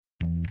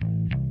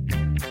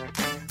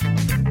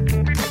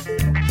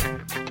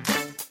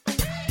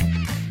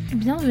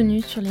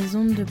Bienvenue sur les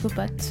ondes de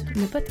Popote,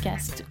 le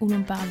podcast où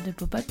l'on parle de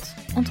popote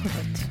entre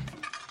potes.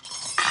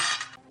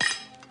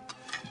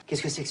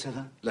 Qu'est-ce que c'est que ce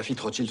vin? Lafite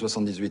Rothschild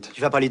 78.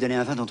 Tu vas pas lui donner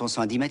un vin dont on sent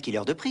à 10 mètres qu'il est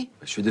hors de prix?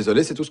 Je suis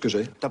désolé, c'est tout ce que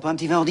j'ai. T'as pas un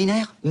petit vin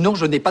ordinaire? Non,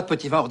 je n'ai pas de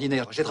petit vin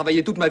ordinaire. J'ai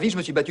travaillé toute ma vie, je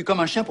me suis battu comme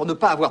un chien pour ne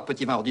pas avoir de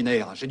petit vin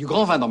ordinaire. J'ai du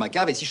grand vin dans ma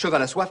cave et si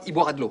cheval a soif, il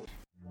boira de l'eau.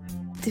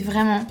 T'es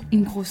vraiment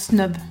une grosse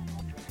snob.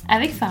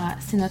 Avec Farah,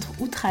 c'est notre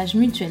outrage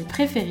mutuel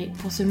préféré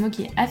pour se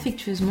moquer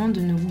affectueusement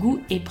de nos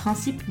goûts et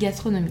principes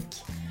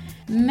gastronomiques.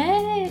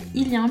 Mais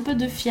il y a un peu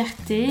de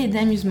fierté et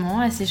d'amusement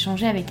à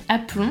s'échanger avec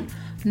aplomb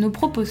nos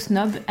propos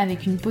snobs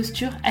avec une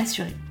posture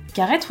assurée.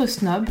 Car être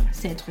snob,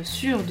 c'est être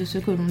sûr de ce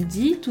que l'on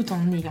dit tout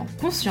en ayant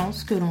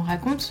conscience que l'on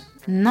raconte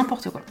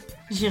n'importe quoi.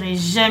 J'irai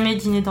jamais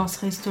dîner dans ce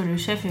resto, le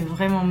chef est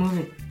vraiment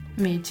mauvais.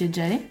 Mais tu es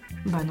déjà allé?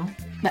 Bah non.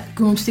 Bah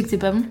comment tu sais que c'est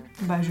pas bon?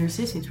 Bah je le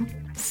sais, c'est tout.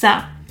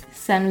 Ça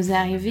nous est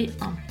arrivé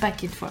un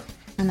paquet de fois.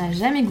 On n'a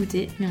jamais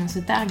goûté, mais on se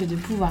targue de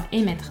pouvoir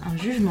émettre un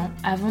jugement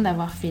avant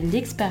d'avoir fait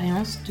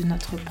l'expérience de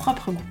notre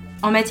propre goût.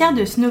 En matière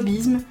de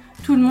snobisme,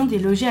 tout le monde est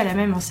logé à la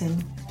même enseigne.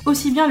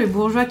 Aussi bien le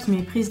bourgeois qui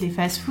méprise les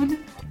fast-foods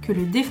que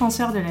le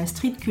défenseur de la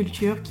street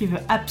culture qui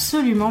veut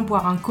absolument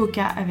boire un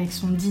coca avec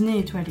son dîner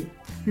étoilé.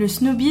 Le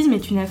snobisme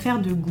est une affaire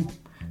de goût,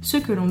 ce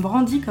que l'on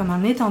brandit comme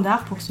un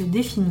étendard pour se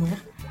définir,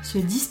 se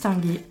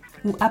distinguer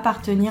ou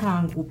appartenir à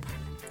un groupe.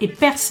 Et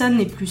personne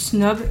n'est plus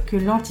snob que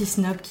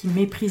l'anti-snob qui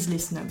méprise les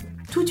snobs.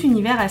 Tout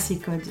univers a ses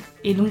codes,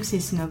 et donc ses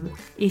snobs.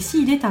 Et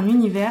s'il est un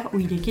univers où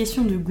il est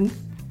question de goût,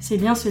 c'est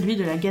bien celui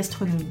de la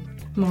gastronomie.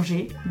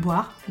 Manger,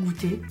 boire,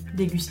 goûter,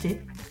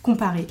 déguster,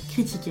 comparer,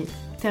 critiquer,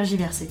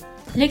 tergiverser.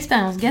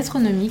 L'expérience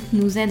gastronomique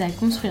nous aide à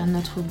construire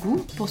notre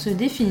goût pour se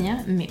définir,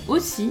 mais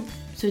aussi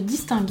se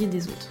distinguer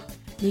des autres.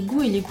 Les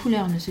goûts et les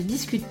couleurs ne se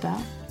discutent pas,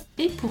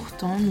 et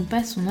pourtant nous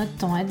passons notre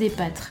temps à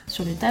débattre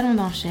sur le talent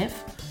d'un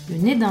chef, le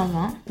nez d'un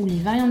vin ou les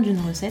variantes d'une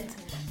recette,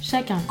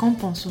 chacun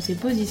campant sur ses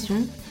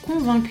positions,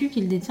 convaincu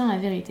qu'il détient la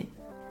vérité.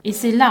 Et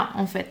c'est là,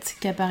 en fait,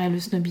 qu'apparaît le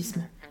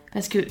snobisme.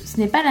 Parce que ce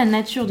n'est pas la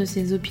nature de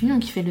ses opinions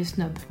qui fait le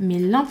snob, mais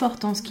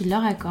l'importance qu'il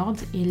leur accorde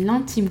et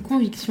l'intime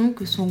conviction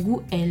que son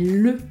goût est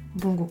LE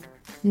bon goût.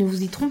 Ne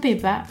vous y trompez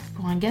pas,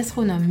 pour un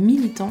gastronome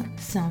militant,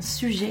 c'est un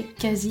sujet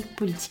quasi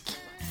politique.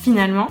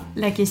 Finalement,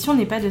 la question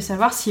n'est pas de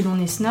savoir si l'on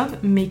est snob,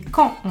 mais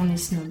quand on est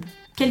snob.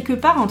 Quelque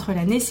part entre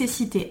la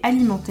nécessité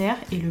alimentaire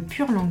et le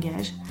pur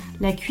langage,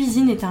 la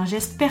cuisine est un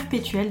geste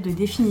perpétuel de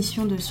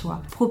définition de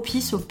soi,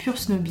 propice au pur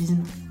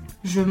snobisme.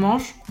 Je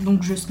mange,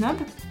 donc je snob.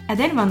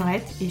 Adèle Van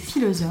Rett est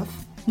philosophe,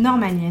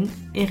 normalienne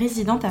et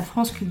résidente à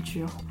France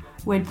Culture,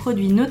 où elle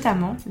produit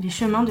notamment les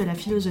chemins de la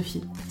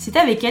philosophie. C'est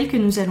avec elle que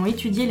nous allons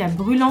étudier la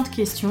brûlante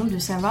question de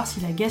savoir si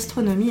la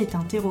gastronomie est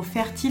un terreau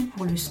fertile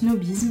pour le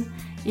snobisme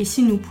et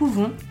si nous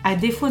pouvons, à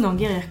défaut d'en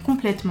guérir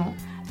complètement,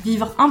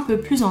 vivre un peu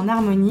plus en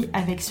harmonie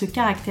avec ce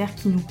caractère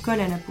qui nous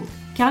colle à la peau.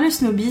 Car le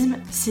snobisme,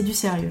 c'est du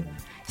sérieux.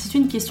 C'est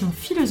une question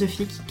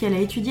philosophique qu'elle a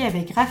étudiée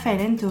avec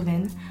Raphaël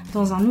Enthoven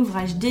dans un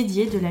ouvrage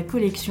dédié de la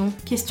collection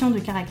Questions de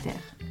caractère.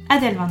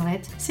 Adèle Van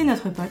Rett, c'est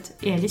notre pote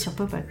et elle est sur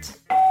Popote.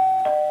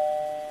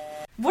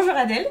 Bonjour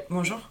Adèle.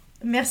 Bonjour.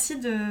 Merci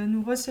de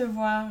nous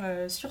recevoir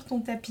sur ton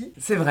tapis.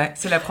 C'est vrai,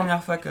 c'est la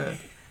première fois que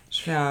je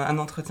fais un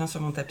entretien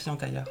sur mon tapis en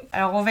tailleur.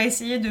 Alors on va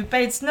essayer de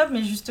pas être snob,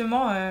 mais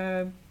justement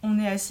on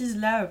est assise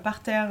là par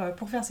terre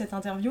pour faire cette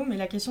interview, mais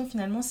la question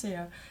finalement c'est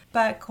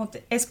pas quand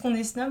est-ce qu'on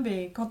est snob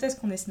et quand est-ce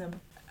qu'on est snob.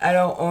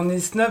 Alors on est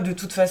snob de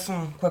toute façon,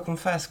 quoi qu'on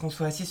fasse, qu'on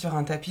soit assis sur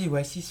un tapis ou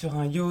assis sur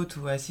un yacht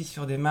ou assis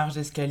sur des marches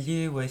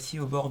d'escalier ou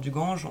assis au bord du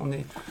Gange, on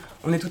est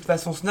de toute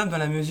façon snob dans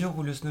la mesure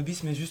où le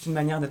snobisme est juste une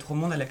manière d'être au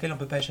monde à laquelle on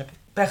peut pas échapper.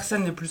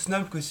 Personne n'est plus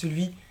snob que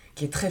celui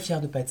qui est très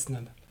fier de pas être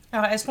snob.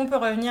 Alors, est-ce qu'on peut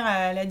revenir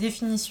à la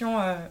définition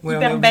ouais,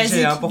 hyper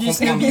basique pour du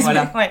comprendre, snobisme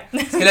voilà. Ouais.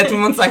 Parce que là, tout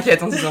le monde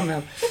s'inquiète, on se dit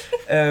merde.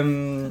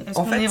 Est-ce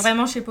qu'on est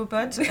vraiment chez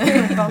Popote?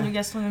 On parle de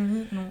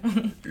gastronomie? Non.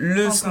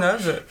 Le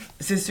snob,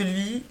 c'est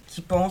celui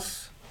qui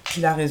pense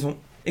qu'il a raison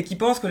et qui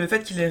pense que le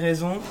fait qu'il ait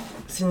raison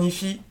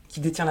signifie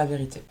qu'il détient la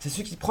vérité. C'est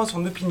celui qui prend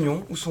son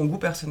opinion ou son goût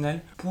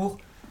personnel pour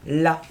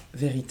la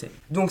vérité.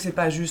 Donc, c'est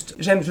pas juste «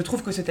 je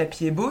trouve que ce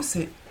tapis est beau »,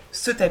 c'est «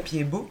 ce tapis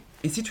est beau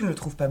et si tu ne le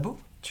trouves pas beau,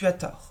 tu as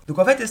tort. » Donc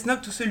en fait, est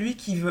snob tout celui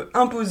qui veut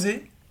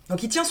imposer,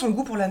 donc il tient son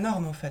goût pour la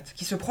norme en fait,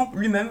 qui se prend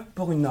lui-même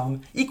pour une norme,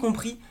 y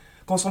compris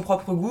quand son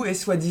propre goût est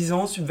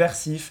soi-disant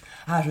subversif.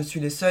 Ah, je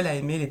suis le seul à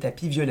aimer les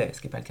tapis violets,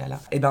 ce qui n'est pas le cas là.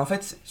 Et ben en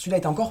fait, celui-là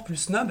est encore plus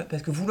snob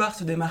parce que vouloir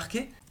se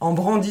démarquer en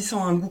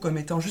brandissant un goût comme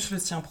étant juste le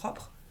sien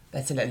propre,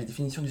 c'est la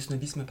définition du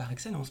snobisme par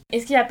excellence.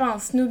 Est-ce qu'il n'y a pas un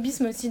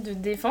snobisme aussi de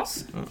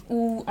défense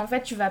où en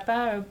fait tu vas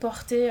pas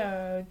porter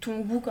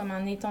ton goût comme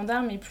un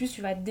étendard, mais plus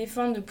tu vas te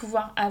défendre de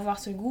pouvoir avoir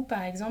ce goût?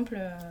 Par exemple,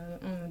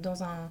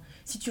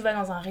 si tu vas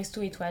dans un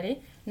resto étoilé,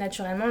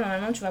 naturellement,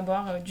 normalement, tu vas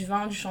boire du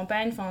vin, du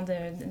champagne,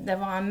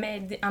 d'avoir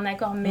un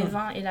accord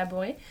mets-vin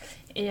élaboré.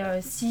 Et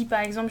si,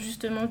 par exemple,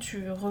 justement,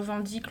 tu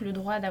revendiques le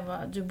droit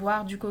de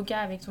boire du coca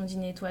avec ton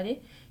dîner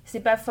étoilé, c'est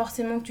pas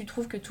forcément que tu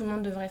trouves que tout le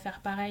monde devrait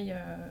faire pareil,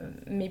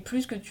 mais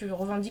plus que tu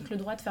revendiques le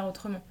droit de faire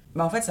autrement.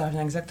 En fait, ça revient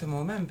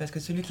exactement au même, parce que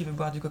celui qui veut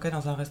boire du coca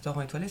dans un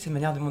restaurant étoilé, c'est une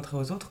manière de montrer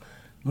aux autres,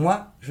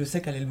 moi, je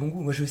sais quel est le bon goût,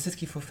 moi, je sais ce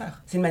qu'il faut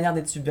faire. C'est une manière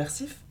d'être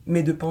subversif,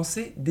 mais de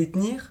penser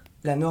détenir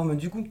la norme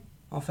du goût,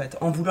 en fait.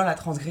 En voulant la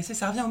transgresser,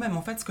 ça revient au même.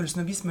 En fait, ce que le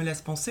snobisme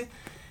laisse penser,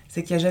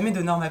 c'est qu'il n'y a jamais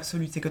de norme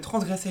absolue. C'est que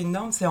transgresser une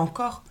norme, c'est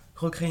encore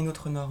recréer une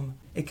autre norme.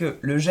 Et que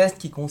le geste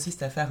qui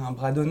consiste à faire un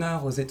bras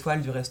d'honneur aux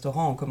étoiles du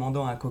restaurant en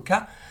commandant un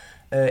coca,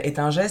 est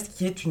un geste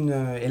qui est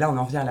et là on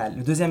en vient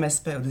au deuxième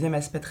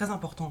aspect très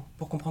important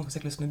pour comprendre ce que c'est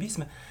que le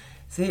snobisme,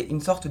 c'est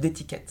une sorte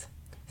d'étiquette.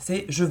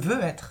 C'est je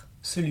veux être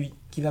celui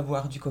qui va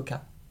boire du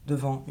coca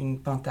devant une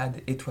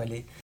pintade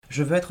étoilée.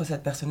 Je veux être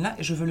cette personne-là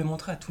et je veux le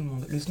montrer à tout le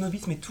monde. Le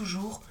snobisme est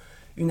toujours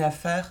une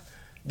affaire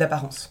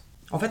d'apparence.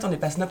 En fait, on n'est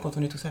pas snob quand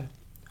on est tout seul.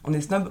 On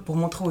est snob pour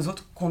montrer aux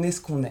autres qu'on est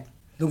ce qu'on est.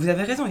 Donc vous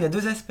avez raison, il y a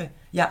deux aspects.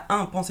 Il y a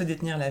un, penser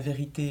détenir la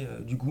vérité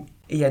du goût.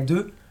 Et il y a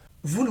deux,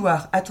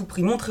 vouloir à tout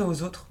prix montrer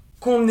aux autres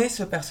qu'on est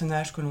ce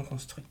personnage que l'on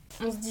construit.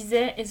 On se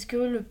disait, est-ce que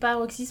le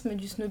paroxysme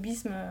du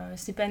snobisme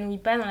s'épanouit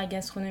pas dans la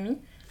gastronomie ?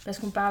 Parce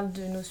qu'on parle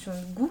de notion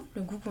de goût,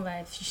 le goût qu'on va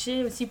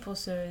afficher aussi pour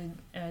se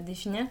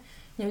définir.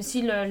 Il y a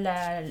aussi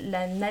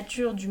la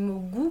nature du mot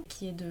goût,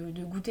 qui est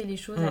de goûter les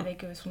choses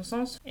avec son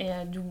sens. Et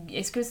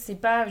est-ce que c'est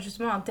pas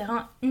justement un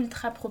terrain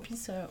ultra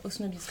propice au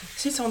snobisme ?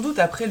 Si, sans doute.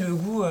 Après, le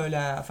goût,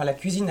 la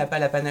cuisine n'a pas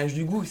l'apanage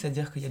du goût,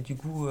 c'est-à-dire qu'il y a du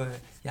goût,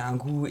 il y a un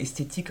goût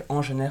esthétique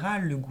en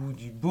général, le goût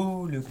du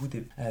beau, le goût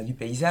du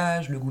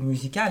paysage, le goût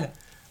musical.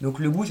 Donc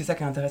le goût, c'est ça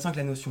qui est intéressant avec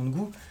la notion de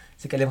goût,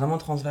 c'est qu'elle est vraiment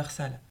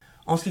transversale.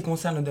 En ce qui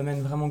concerne le domaine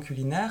vraiment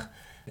culinaire,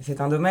 c'est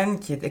un domaine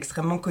qui est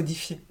extrêmement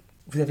codifié.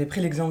 Vous avez pris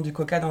l'exemple du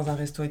coca dans un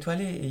resto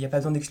étoilé et il n'y a pas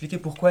besoin d'expliquer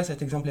pourquoi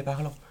cet exemple est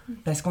parlant.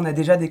 Parce qu'on a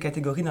déjà des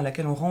catégories dans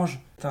lesquelles on range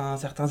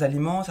certains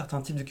aliments,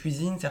 certains types de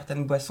cuisine,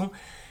 certaines boissons,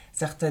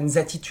 certaines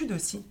attitudes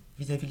aussi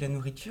vis-à-vis de la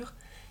nourriture.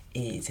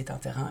 Et c'est un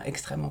terrain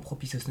extrêmement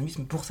propice au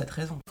snobisme pour cette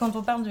raison. Quand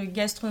on parle de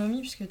gastronomie,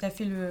 puisque tu as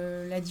fait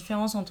la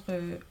différence entre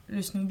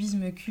le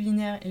snobisme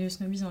culinaire et le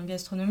snobisme en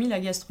gastronomie,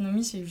 la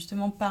gastronomie, c'est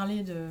justement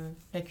parler de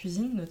la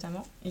cuisine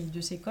notamment et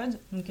de ses codes.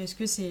 Donc est-ce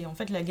que c'est... En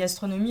fait, la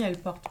gastronomie, elle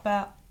porte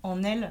pas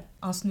en elle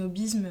un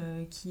snobisme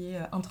qui est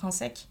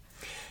intrinsèque ?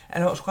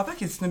 Alors, je crois pas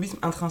qu'il y ait de snobisme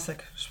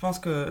intrinsèque. Je pense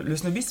que le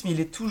snobisme, il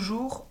est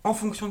toujours en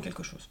fonction de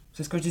quelque chose.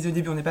 C'est ce que je disais au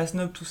début, on n'est pas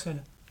snob tout seul.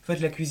 En fait,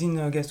 la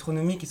cuisine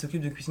gastronomique qui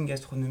s'occupe de cuisine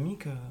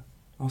gastronomique...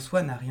 en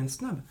soi, n'a rien de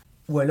snob.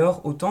 Ou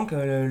alors autant que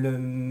le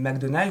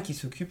McDonald's qui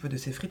s'occupe de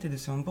ses frites et de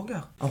ses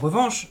hamburgers. En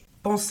revanche,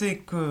 penser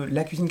que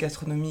la cuisine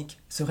gastronomique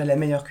serait la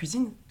meilleure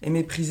cuisine, et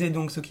mépriser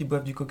donc ceux qui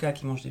boivent du coca,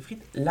 qui mangent des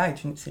frites, là,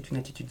 c'est une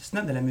attitude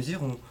snob dans la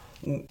mesure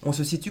où on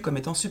se situe comme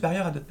étant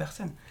supérieur à d'autres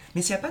personnes.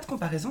 Mais s'il n'y a pas de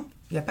comparaison,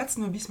 il n'y a pas de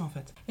snobisme en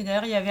fait. Et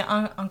d'ailleurs, il y avait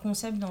un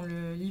concept dans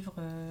le livre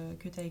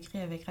que tu as écrit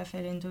avec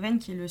Raphaël Enthoven,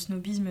 qui est le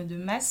snobisme de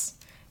masse.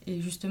 Et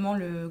justement,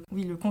 le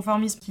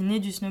conformisme qui naît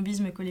du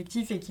snobisme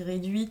collectif et qui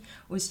réduit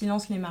au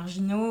silence les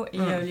marginaux et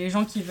les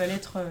gens qui veulent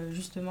être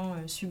justement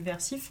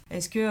subversifs.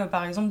 Est-ce que,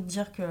 par exemple,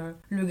 dire que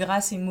le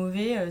gras c'est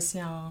mauvais, c'est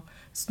un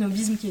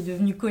snobisme qui est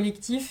devenu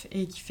collectif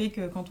et qui fait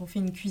que quand on fait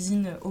une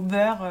cuisine au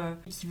beurre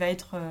qui va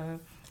être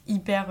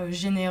hyper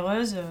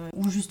généreuse,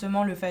 ou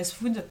justement le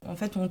fast-food, en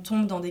fait on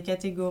tombe dans des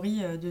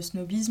catégories de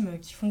snobisme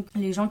qui font que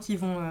les gens qui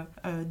vont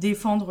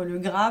défendre le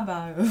gras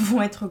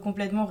vont être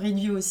complètement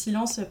réduits au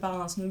silence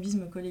par un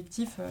snobisme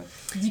collectif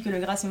qui dit que le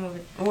gras c'est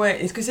mauvais.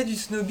 Ouais, est-ce que c'est du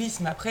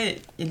snobisme ? Après,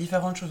 il y a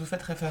différentes choses. Vous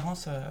faites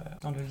référence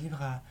dans le livre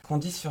à ce qu'on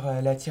dit sur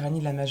la tyrannie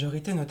de la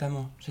majorité,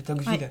 notamment chez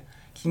Tocqueville. Ouais.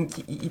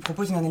 Il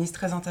propose une analyse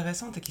très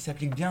intéressante et qui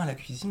s'applique bien à la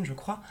cuisine, je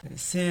crois.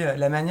 C'est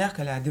la manière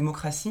qu'a la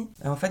démocratie,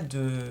 en fait,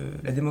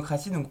 la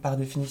démocratie, donc par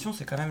définition,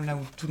 c'est quand même là où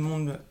tout le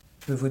monde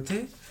peut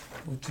voter,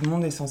 où tout le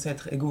monde est censé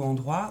être égaux en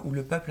droit, où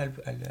le peuple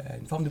a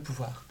une forme de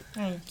pouvoir.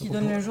 Oui, qui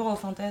donne le jour au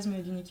fantasme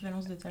d'une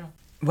équivalence de talent.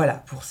 Voilà,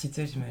 pour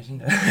citer,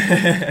 j'imagine,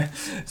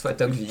 soit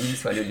Tocqueville,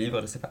 soit le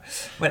livre, je sais pas.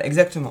 Voilà,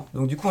 exactement.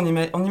 Donc du coup,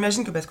 on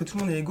imagine que parce que tout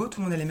le monde est égaux, tout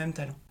le monde a les mêmes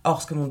talents.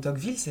 Or, ce que montre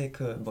Tocqueville, c'est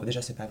que, bon,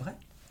 déjà, c'est pas vrai,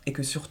 et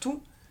que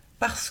surtout,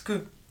 parce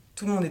que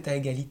tout le monde est à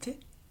égalité,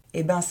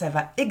 eh ben ça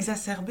va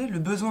exacerber le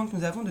besoin que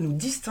nous avons de nous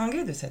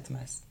distinguer de cette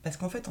masse. Parce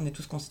qu'en fait, on est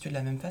tous constitués de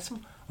la même façon.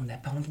 On n'a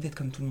pas envie d'être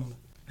comme tout le monde.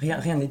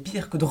 Rien n'est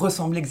pire que de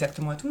ressembler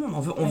exactement à tout le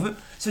monde. On veut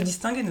se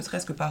distinguer, ne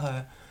serait-ce que par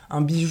un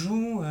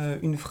bijou,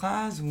 une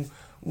phrase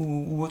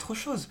ou autre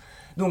chose.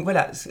 Donc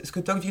voilà, ce que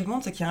Tocqueville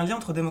montre, c'est qu'il y a un lien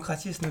entre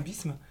démocratie et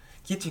snobisme,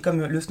 qui est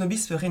comme le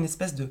snobisme serait une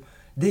espèce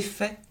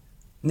d'effet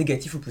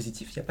négatif ou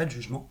positif, il n'y a pas de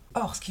jugement.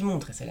 Or, ce qu'il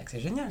montre, et c'est là que c'est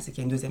génial, c'est qu'il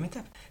y a une deuxième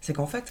étape. C'est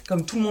qu'en fait,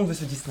 comme tout le monde veut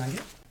se distinguer,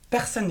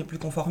 personne n'est plus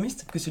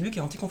conformiste que celui qui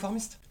est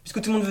anticonformiste.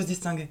 Puisque tout le monde veut se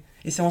distinguer.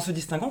 Et c'est en se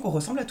distinguant qu'on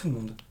ressemble à tout le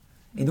monde.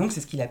 Et donc,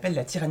 c'est ce qu'il appelle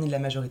la tyrannie de la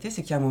majorité,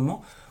 c'est qu'il y a un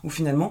moment où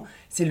finalement,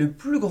 c'est le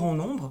plus grand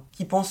nombre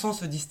qui, pensant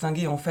se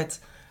distinguer, en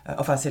fait...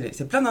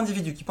 c'est plein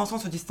d'individus qui, pensant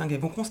se distinguer,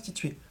 vont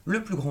constituer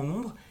le plus grand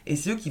nombre, et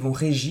c'est eux qui vont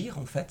régir,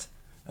 en fait,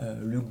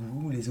 le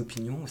goût, les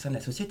opinions au sein de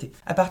la société.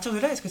 À partir de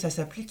là, est-ce que ça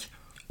s'applique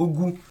au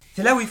goût ?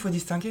 C'est là où il faut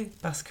distinguer,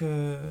 parce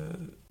que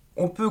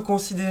on peut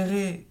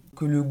considérer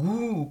que le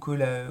goût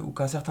ou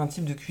qu'un certain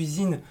type de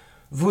cuisine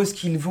vaut ce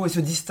qu'il vaut et se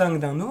distingue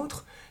d'un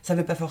autre, ça ne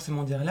veut pas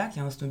forcément dire là qu'il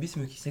y a un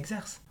snobisme qui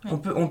s'exerce. Ouais.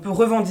 On peut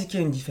revendiquer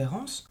une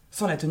différence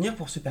sans la tenir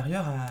pour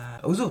supérieure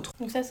aux autres.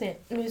 Donc ça, c'est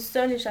le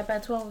seul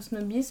échappatoire au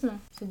snobisme,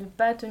 c'est de ne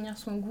pas tenir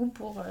son goût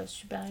pour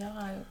supérieur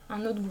à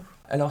un autre goût.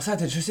 Alors ça,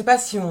 je sais pas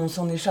si on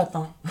s'en échappe,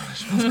 hein.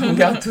 Je pense qu'on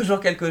garde toujours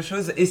quelque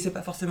chose, et c'est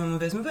pas forcément une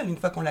mauvaise nouvelle. Une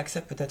fois qu'on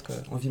l'accepte, peut-être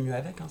qu'on vit mieux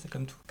avec, hein. C'est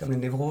comme tout. Comme le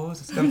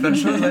névrose, c'est comme plein de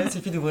choses, ouais.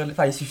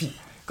 Il suffit.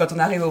 Quand on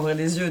arrive à ouvrir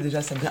les yeux,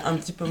 déjà, ça devient un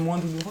petit peu moins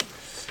douloureux.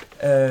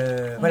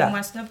 On Voilà. est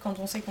moins snob quand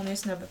on sait qu'on est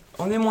snob.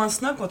 On est moins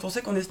snob quand on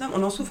sait qu'on est snob,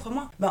 on en souffre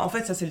moins. En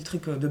fait, ça c'est le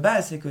truc de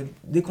base, c'est que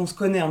dès qu'on se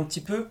connaît un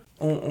petit peu,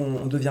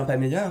 on devient pas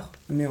meilleur,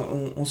 mais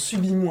on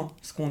subit moins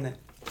ce qu'on est.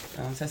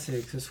 Ça, c'est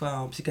que ce soit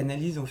en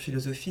psychanalyse, en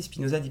philosophie,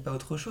 Spinoza dit pas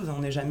autre chose,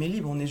 on n'est jamais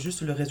libre, on est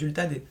juste le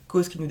résultat des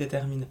causes qui nous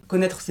déterminent.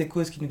 Connaître ces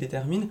causes qui nous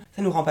déterminent,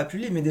 ça nous rend pas plus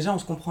libres, mais déjà on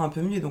se comprend un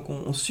peu mieux, donc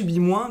on subit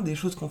moins des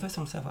choses qu'on fait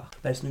sans le savoir.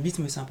 Le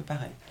snobisme, c'est un peu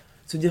pareil.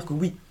 Se dire que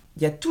oui,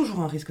 il y a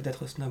toujours un risque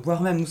d'être snob,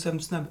 voire même nous sommes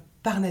snobs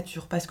par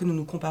nature, parce que nous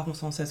nous comparons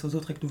sans cesse aux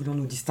autres et que nous voulons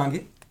nous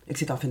distinguer, et que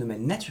c'est un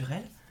phénomène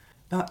naturel,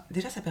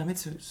 déjà ça permet de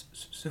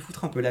se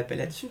foutre un peu la paix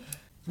là-dessus.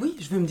 Oui,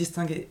 je veux me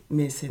distinguer,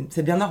 mais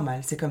c'est bien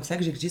normal, c'est comme ça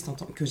que j'existe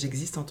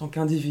en tant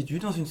qu'individu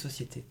dans une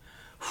société.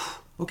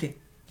 Ok,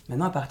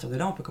 maintenant à partir de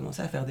là, on peut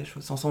commencer à faire des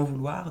choses sans s'en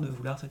vouloir, de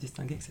vouloir se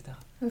distinguer, etc.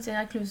 Donc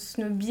c'est-à-dire que le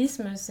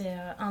snobisme, c'est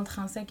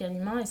intrinsèque à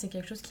l'humain et c'est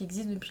quelque chose qui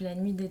existe depuis la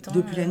nuit des temps.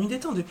 Depuis la nuit des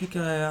temps, depuis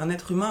qu'un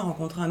être humain a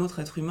rencontré un autre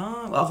être humain,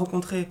 a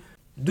rencontré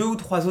 2 ou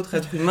 3 autres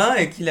êtres humains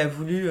et qu'il a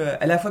voulu,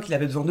 à la fois qu'il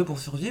avait besoin d'eux pour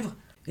survivre,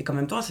 et qu'en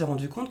même temps, il s'est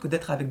rendu compte que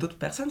d'être avec d'autres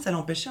personnes, ça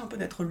l'empêchait un peu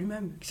d'être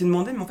lui-même. Il s'est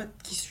demandé, mais en fait,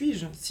 qui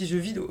suis-je si je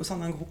vis au sein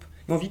d'un groupe ?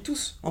 Et on vit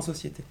tous en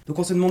société. Donc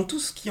on se demande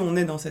tous qui on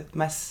est dans cette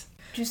masse.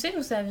 Tu sais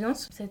d'où ça vient,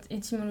 cette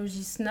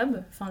étymologie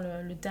snob, enfin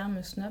le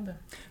terme snob ?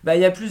 Il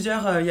y a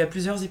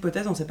plusieurs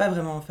hypothèses, on ne sait pas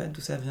vraiment en fait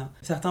d'où ça vient.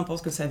 Certains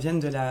pensent que ça vient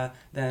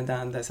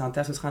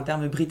ce serait un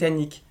terme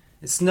britannique.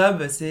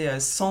 Snob, c'est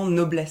sans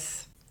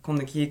noblesse,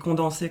 qui est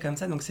condensé comme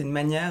ça, donc c'est une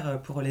manière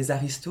pour les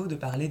aristos de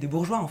parler des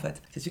bourgeois en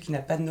fait. C'est ceux qui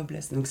n'ont pas de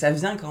noblesse. Donc ça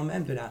vient quand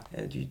même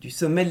du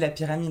sommet de la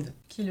pyramide.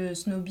 Qui est le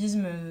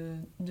snobisme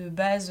de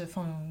base,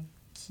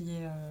 qui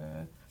est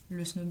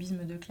le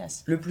snobisme de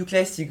classe. Le plus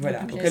classique,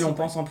 voilà, auquel on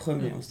pense en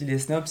premier. Mm. On se dit les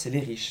snobs, c'est les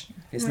riches.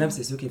 Les snobs,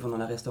 c'est ceux qui vont dans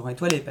les restaurants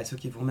étoilés, pas ceux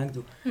qui vont au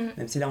McDo.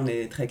 Même si là on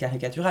est très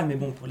caricatural, mais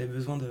bon, pour les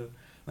besoins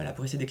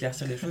pour essayer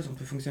d'éclaircir les choses, on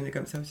peut fonctionner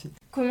comme ça aussi.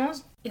 Comment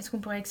est-ce qu'on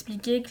pourrait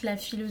expliquer que la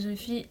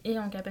philosophie est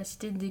en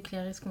capacité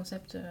d'éclairer ce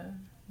concept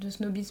de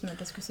snobisme ?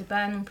 Parce que c'est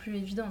pas non plus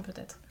évident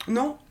peut-être.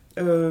 Non,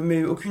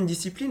 mais aucune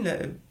discipline.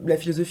 La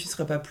philosophie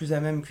serait pas plus à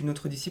même qu'une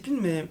autre discipline,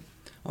 mais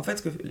en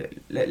fait,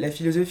 la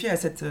philosophie a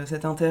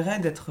cet intérêt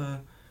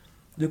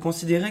de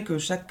considérer que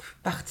chaque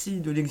partie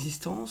de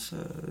l'existence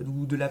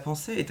ou de la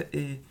pensée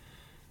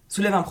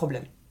soulève un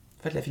problème.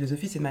 En fait, la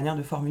philosophie, c'est une manière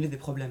de formuler des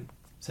problèmes.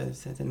 Ça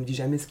ne nous dit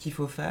jamais ce qu'il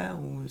faut faire,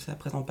 ou ça ne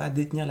présente pas à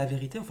détenir la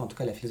vérité, enfin en tout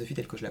cas la philosophie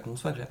telle que je la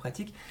conçois, que je la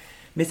pratique,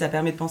 mais ça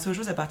permet de penser aux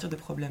choses à partir de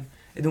problèmes.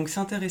 Et donc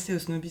s'intéresser au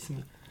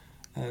snobisme,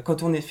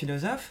 quand on est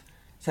philosophe,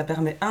 ça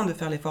permet, de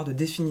faire l'effort de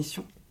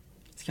définition,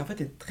 ce qui en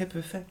fait est très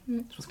peu fait.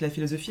 Je pense que la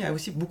philosophie a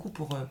aussi beaucoup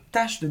pour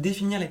tâche de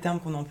définir les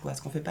termes qu'on emploie,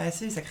 ce qu'on ne fait pas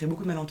assez, et ça crée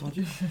beaucoup de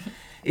malentendus.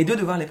 Et 2,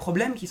 de voir les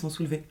problèmes qui sont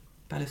soulevés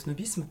par le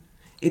snobisme.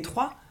 Et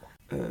 3,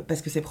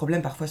 parce que ces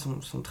problèmes parfois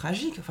sont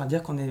tragiques, enfin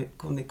dire qu'on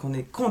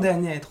est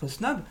condamné à être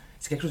snob,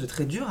 c'est quelque chose de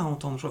très dur à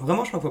entendre.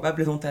 Vraiment, je crois qu'il ne faut pas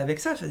plaisanter avec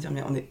ça. C'est-à-dire,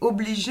 mais on est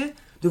obligé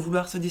de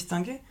vouloir se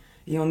distinguer.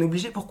 Et on est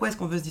obligé, pourquoi est-ce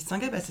qu'on veut se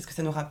distinguer ? C'est parce que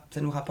ça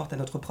nous rapporte à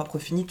notre propre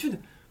finitude.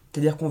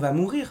 C'est-à-dire qu'on va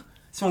mourir.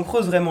 Si on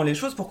creuse vraiment les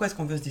choses, pourquoi est-ce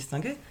qu'on veut se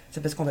distinguer ?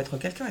 C'est parce qu'on va être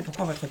quelqu'un. Et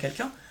pourquoi on va être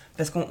quelqu'un ?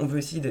 Parce qu'on veut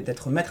essayer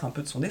d'être maître un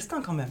peu de son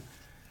destin quand même.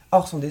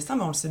 Or, son destin,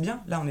 on le sait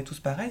bien, là on est tous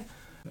pareils,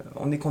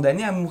 on est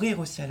condamné à mourir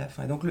aussi à la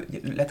fin. Et donc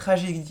la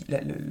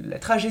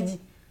tragédie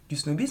du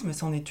snobisme,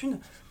 c'en est une.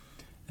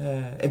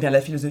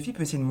 La philosophie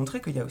peut essayer de montrer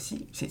qu'il y a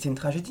aussi, c'est une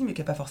tragédie, mais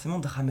qui n'est pas forcément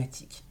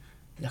dramatique.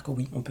 C'est-à-dire que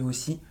oui, on peut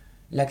aussi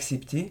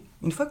l'accepter.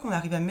 Une fois qu'on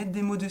arrive à mettre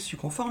des mots dessus,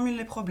 qu'on formule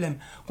les problèmes,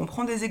 qu'on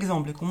prend des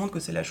exemples et qu'on montre que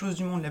c'est la chose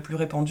du monde la plus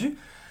répandue,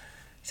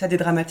 ça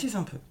dédramatise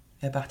un peu.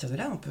 Et à partir de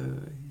là,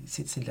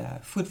 c'est de la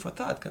food for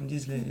thought, comme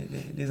disent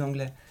les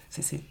Anglais.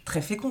 C'est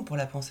très fécond pour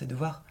la pensée, de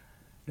voir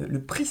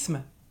le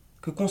prisme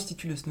que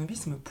constitue le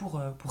snobisme pour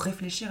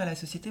réfléchir à la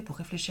société, pour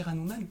réfléchir à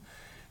nous-mêmes.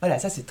 Voilà,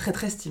 ça c'est très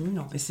très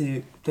stimulant. Et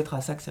c'est peut-être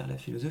à ça que sert la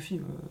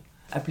philosophie,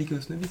 appliquée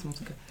au snobisme en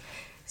tout cas.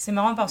 C'est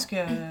marrant parce que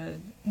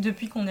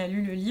depuis qu'on a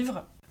lu le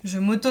livre, je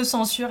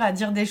m'auto-censure à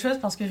dire des choses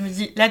parce que je me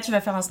dis, là tu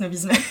vas faire un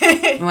snobisme.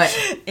 Ouais.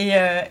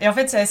 Et en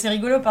fait c'est assez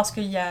rigolo parce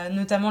qu'il y a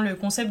notamment le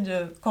concept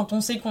de, quand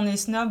on sait qu'on est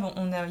snob,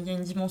 il y a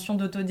une dimension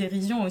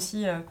d'autodérision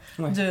aussi,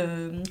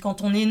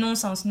 quand on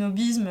énonce un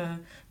snobisme,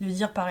 de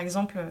dire par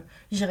exemple,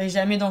 j'irai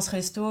jamais dans ce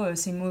resto,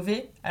 c'est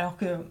mauvais, alors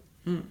que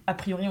a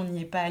priori on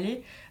n'y est pas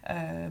allé,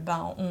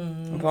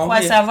 on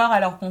croit savoir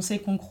alors qu'on sait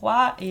qu'on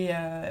croit, et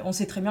on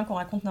sait très bien qu'on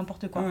raconte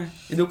n'importe quoi. Ouais.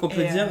 Et donc on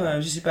peut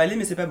dire j'y suis pas allé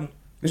mais c'est pas bon.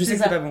 Mais je sais que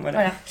ça. c'est pas bon,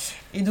 voilà.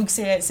 Et donc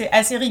c'est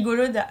assez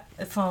rigolo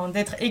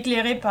d'être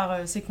éclairé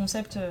par ces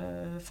concepts,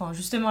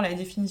 justement la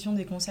définition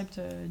des concepts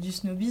du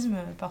snobisme,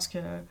 parce que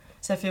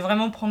ça fait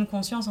vraiment prendre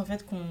conscience en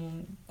fait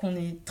qu'on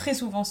est très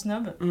souvent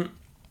snob.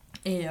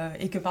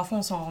 Et que parfois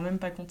on s'en rend même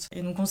pas compte.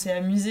 Et donc on s'est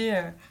amusé,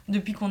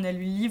 depuis qu'on a lu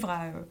le livre,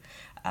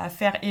 à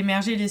faire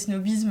émerger les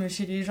snobismes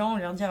chez les gens,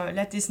 leur dire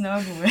là t'es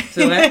snob.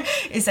 C'est vrai.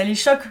 Et ça les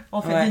choque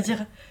en fait de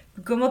dire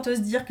comment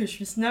t'oses dire que je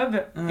suis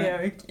snob.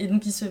 Et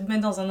donc ils se mettent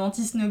dans un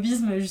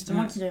anti-snobisme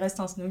justement qui reste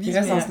un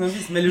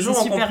snobisme. Mais le jour où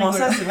on comprend rigolo.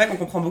 ça, c'est vrai qu'on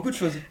comprend beaucoup de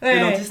choses. Et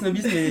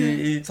l'anti-snobisme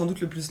est sans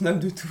doute le plus snob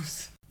de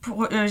tous.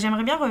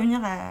 J'aimerais bien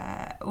revenir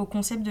au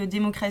concept de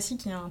démocratie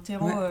qui est un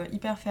terreau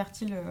hyper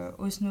fertile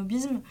au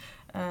snobisme.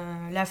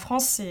 La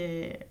France,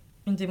 c'est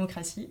une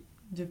démocratie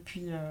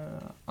depuis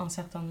un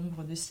certain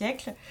nombre de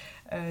siècles.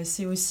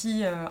 C'est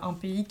aussi un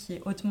pays qui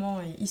est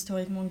hautement et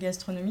historiquement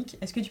gastronomique.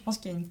 Est-ce que tu penses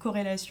qu'il y a une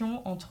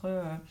corrélation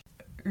entre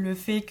le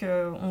fait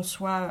qu'on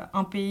soit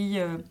un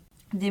pays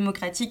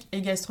démocratique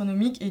et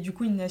gastronomique et du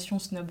coup une nation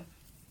snob?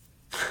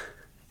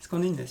 Est-ce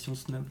qu'on est une nation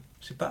snob?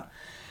 Je sais pas.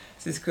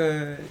 C'est ce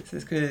que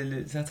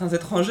certains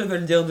étrangers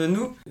veulent dire de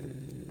nous.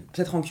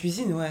 Peut-être en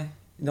cuisine, ouais.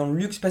 Dans le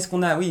luxe, parce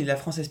la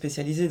France est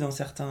spécialisée dans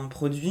certains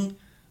produits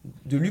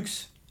de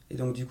luxe. Et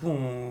donc, du coup,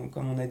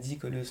 comme on a dit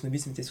que le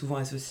snobisme était souvent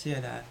associé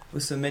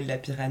au sommet de la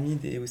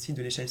pyramide et aussi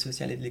de l'échelle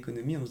sociale et de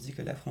l'économie, on se dit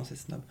que la France est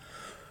snob.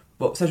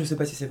 Bon, ça, je sais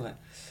pas si c'est vrai.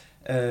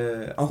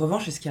 En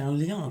revanche, est-ce qu'il y a un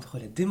lien entre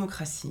la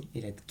démocratie et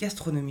la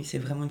gastronomie? C'est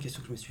vraiment une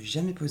question que je me suis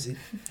jamais posée.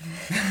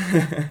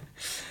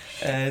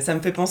 Ça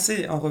me fait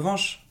penser, en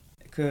revanche,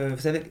 que,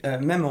 vous savez,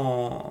 même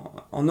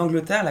en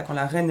Angleterre, là, quand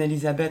la reine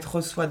Elisabeth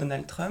reçoit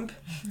Donald Trump,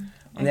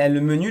 on est à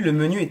le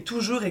menu est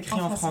toujours écrit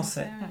en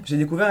français. J'ai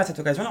découvert à cette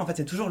occasion-là, en fait,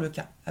 c'est toujours le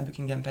cas. À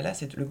Buckingham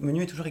Palace, le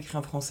menu est toujours écrit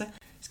en français.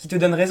 Ce qui te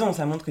donne raison,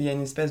 ça montre qu'il y a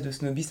une espèce de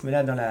snobisme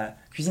là dans la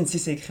cuisine. Si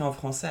c'est écrit en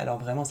français, alors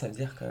vraiment, ça veut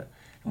dire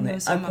qu'on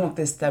est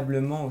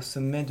incontestablement au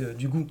sommet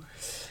du goût.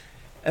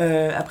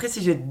 Après,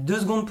 si j'ai 2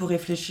 secondes pour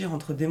réfléchir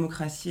entre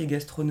démocratie et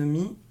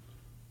gastronomie,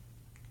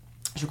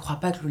 je crois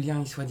pas que le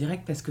lien y soit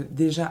direct, parce que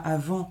déjà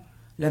avant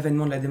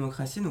l'avènement de la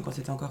démocratie, donc quand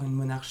c'était encore une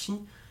monarchie,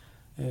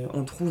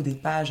 on trouve des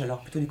pages,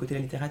 alors plutôt du côté de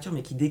la littérature,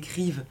 mais qui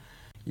décrivent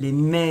les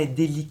mets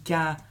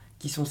délicats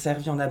qui sont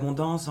servis en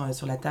abondance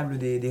sur la table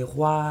des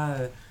rois.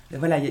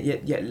 Voilà, il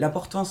y a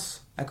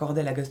l'importance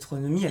accordée à la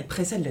gastronomie, elle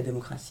précède la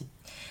démocratie.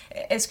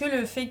 Est-ce que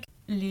le fait que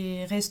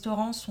les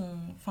restaurants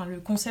le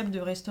concept de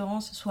restaurant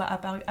soit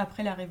apparu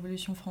après la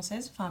Révolution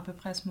française, à peu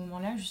près à ce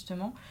moment-là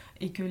justement,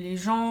 et que les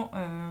gens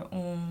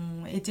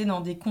ont été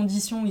dans des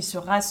conditions où ils se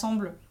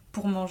rassemblent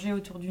pour manger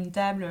autour d'une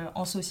table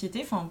en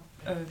société,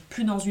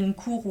 plus dans une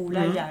cour où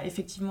là il y a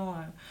effectivement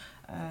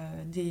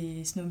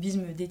des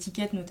snobismes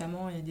d'étiquette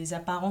notamment et des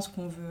apparences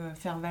qu'on veut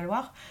faire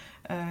valoir.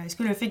 Est-ce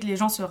que le fait que les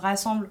gens se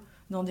rassemblent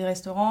dans des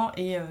restaurants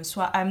et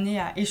soient amenés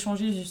à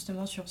échanger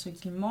justement sur ce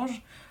qu'ils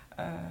mangent,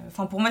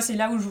 pour moi c'est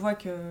là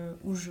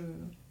où je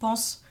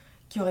pense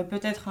qu'il y aurait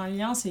peut-être un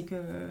lien, c'est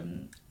que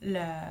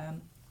la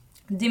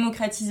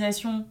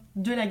démocratisation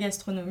de la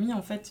gastronomie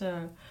en fait,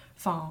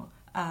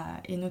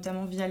 et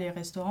notamment via les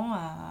restaurants,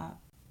 à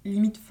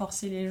limite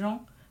forcer les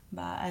gens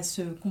à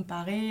se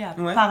comparer, à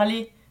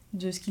parler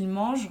de ce qu'ils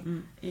mangent,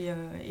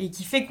 et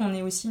qui fait qu'on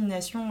est aussi une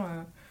nation.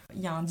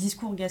 Il y a un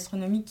discours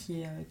gastronomique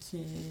qui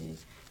est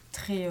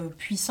très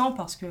puissant,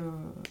 parce que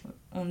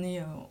on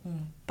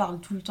parle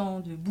tout le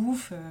temps de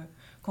bouffe.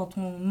 Quand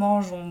on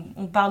mange,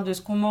 on parle de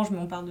ce qu'on mange, mais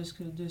on parle de ce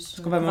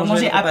qu'on va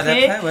manger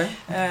après.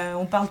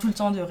 On parle tout le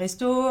temps de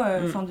resto,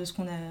 de ce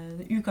qu'on a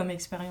eu comme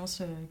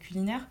expérience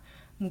culinaire.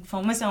 Donc,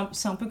 moi,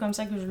 c'est un peu comme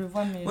ça que je le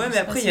vois. Mais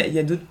après, il y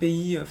a d'autres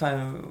pays,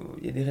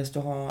 il y a des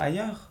restaurants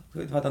ailleurs,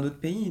 dans d'autres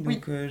pays.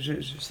 Donc, je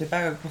ne sais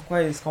pas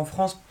pourquoi est-ce qu'en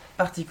France,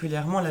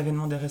 particulièrement,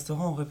 l'avènement des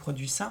restaurants aurait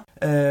produit ça.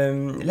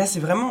 Là, c'est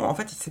vraiment, en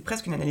fait, c'est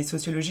presque une analyse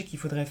sociologique qu'il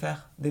faudrait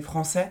faire des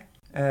Français,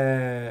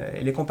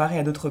 et les comparer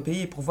à d'autres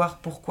pays, pour voir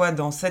pourquoi,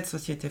 dans cette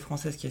société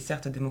française, qui est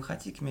certes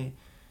démocratique, mais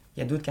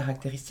il y a d'autres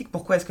caractéristiques,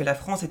 pourquoi est-ce que la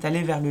France est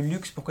allée vers le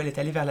luxe, pourquoi elle est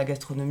allée vers la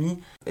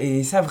gastronomie.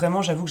 Et ça,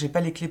 vraiment, j'avoue que je n'ai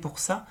pas les clés pour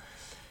ça.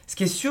 Ce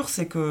qui est sûr,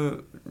 c'est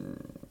que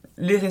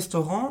les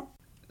restaurants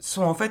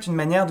sont en fait une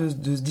manière de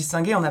se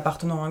distinguer en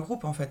appartenant à un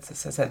groupe, en fait.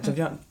 Ça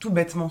devient tout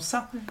bêtement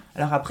ça.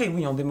 Alors après,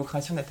 oui, en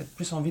démocratie, on a peut-être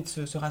plus envie de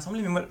se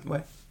rassembler, mais moi,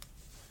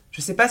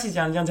 je sais pas s'il y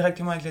a un lien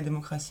directement avec la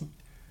démocratie.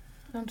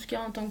 En tout cas,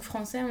 en tant que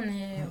Français, on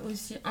est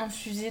aussi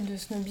infusé de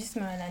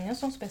snobisme à la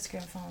naissance, parce que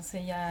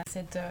il y a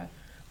cette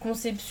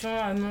conception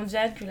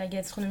mondiale que la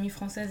gastronomie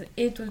française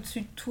est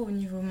au-dessus de tout au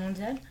niveau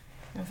mondial.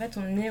 Et en fait,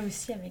 on est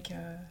aussi avec...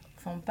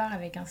 on part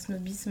avec un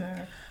snobisme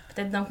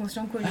peut-être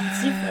d'inconscient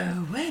collectif.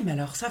 Ouais, mais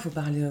alors ça, faut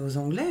parler aux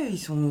Anglais. Ils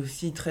sont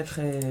aussi très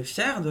très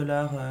fiers de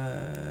leur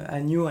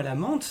agneau à la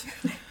menthe.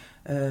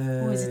 Ou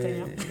aux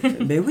Italiens.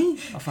 Ben oui,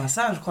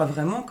 ça, je crois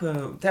vraiment que,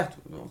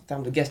 en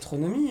termes de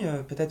gastronomie,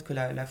 peut-être que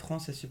la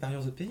France est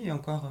supérieure aux pays, et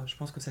encore, je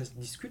pense que ça se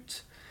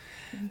discute.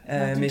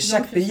 Mais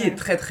chaque pays est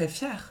très très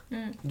fier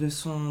de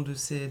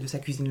sa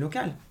cuisine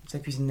locale, de sa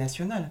cuisine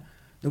nationale.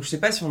 Donc je sais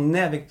pas si on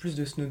est avec plus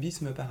de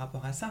snobisme par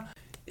rapport à ça.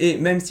 Et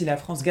même si la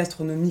France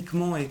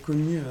gastronomiquement est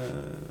connue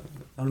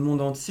dans le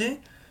monde entier,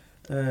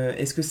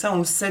 est-ce que ça on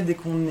le sait dès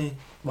qu'on est?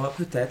 Bon,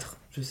 peut-être,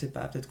 je sais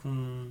pas, peut-être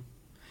qu'on...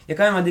 Il y a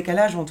quand même un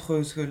décalage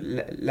entre ce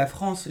que la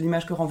France,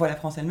 l'image que renvoie la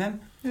France elle-même,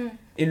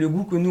 et le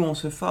goût que nous on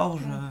se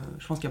forge.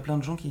 Je pense qu'il y a plein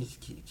de gens qui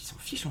s'en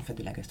fichent en fait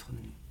de la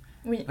gastronomie.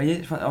 Oui. Vous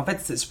voyez, en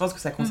fait, je pense que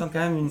ça concerne quand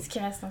même Ce qui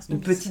reste un une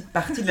snobisme. petite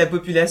partie de la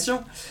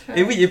population.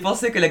 Et oui, et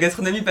penser que la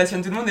gastronomie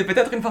passionne tout le monde est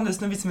peut-être une forme de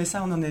snobisme, mais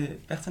ça,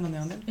 personne n'en est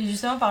indemne. Et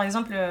justement, par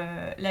exemple,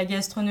 la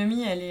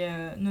gastronomie, elle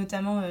est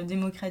notamment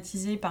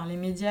démocratisée par les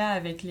médias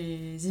avec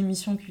les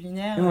émissions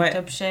culinaires, Ouais.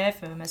 Top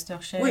Chef,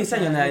 Master Chef, Oui, ça,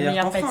 il y en a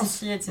meilleur en France.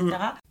 pâtissier, etc.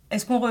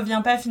 Est-ce qu'on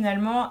revient pas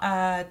finalement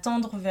à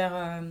tendre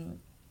vers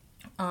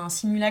un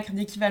simulacre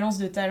d'équivalence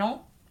de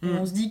talent où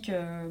on se dit que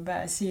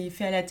c'est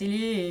fait à la télé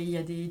et il y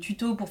a des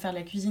tutos pour faire de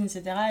la cuisine,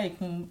 etc. et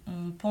qu'on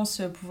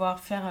pense pouvoir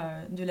faire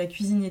de la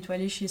cuisine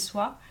étoilée chez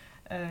soi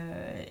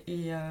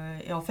et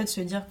en fait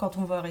se dire quand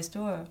on va au resto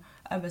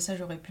ça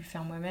j'aurais pu le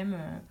faire moi-même,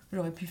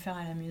 j'aurais pu le faire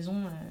à la maison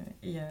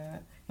et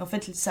en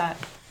fait ça,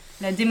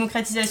 la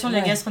démocratisation de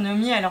la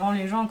gastronomie elle rend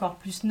les gens encore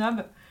plus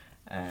snobs.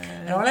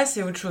 Alors là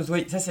c'est autre chose,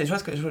 oui, ça c'est, je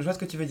vois ce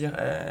que tu veux dire.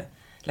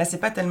 Là c'est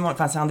pas tellement,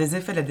 enfin c'est un des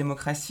effets de la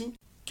démocratie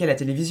qu'est la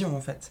télévision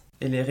en fait.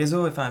 Et les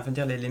réseaux, enfin je veux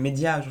dire les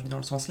médias aujourd'hui dans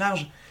le sens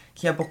large,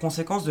 qui a pour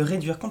conséquence de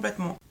réduire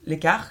complètement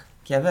l'écart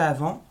qu'il y avait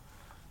avant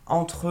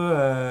entre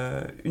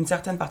une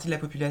certaine partie de la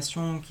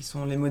population qui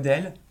sont les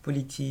modèles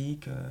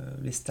politiques,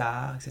 les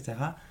stars, etc.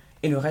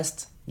 et le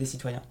reste des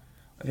citoyens.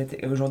 En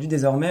fait, aujourd'hui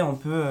désormais on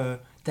peut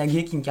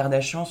taguer Kim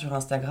Kardashian sur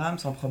Instagram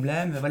sans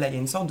problème. Voilà, il y a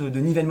une sorte de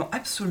nivellement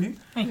absolu.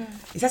 Oui.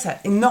 Et ça a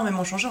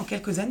énormément changé en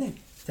quelques années.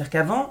 C'est-à-dire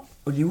qu'avant,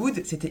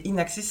 Hollywood, c'était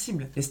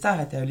inaccessible. Les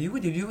stars étaient à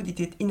Hollywood et Hollywood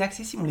était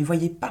inaccessible. On ne les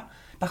voyait pas.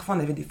 Parfois, on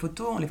avait des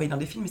photos, on les voyait dans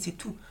des films, mais c'est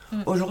tout.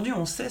 Aujourd'hui,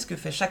 on sait ce que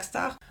fait chaque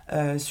star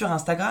sur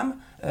Instagram,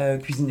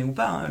 cuisiner ou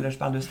pas. Hein. Là, je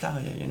parle de stars,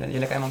 il y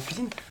en a quand même en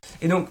cuisine.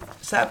 Et donc,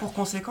 ça a pour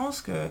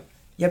conséquence qu'il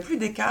n'y a plus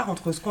d'écart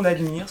entre ce qu'on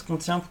admire, ce qu'on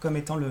tient comme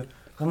étant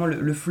vraiment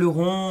le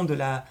fleuron de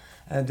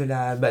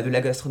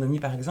la gastronomie,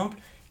 par exemple,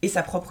 et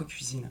sa propre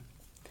cuisine.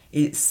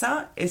 Et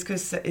ça, est-ce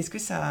que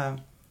ça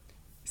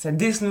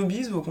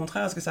désnobise ou au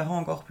contraire, est-ce que ça rend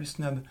encore plus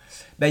snob?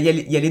 Il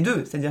y a les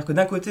deux. C'est-à-dire que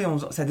d'un côté,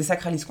 ça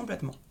désacralise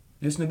complètement.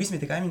 Le snobisme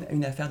était quand même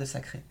une affaire de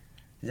sacré.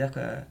 C'est-à-dire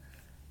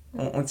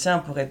qu'on tient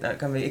pour être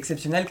comme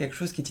exceptionnel quelque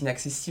chose qui est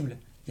inaccessible.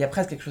 Il y a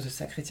presque quelque chose de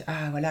sacré.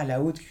 Ah voilà, la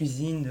haute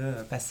cuisine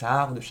de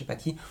Passard ou de je sais pas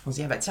qui. On se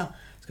dit, tiens,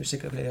 parce que je sais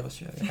que vous l'avez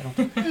reçu il y a pas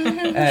longtemps.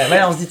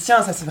 Voilà, on se dit,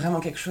 tiens, ça c'est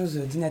vraiment quelque chose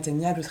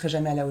d'inatteignable, je ne serai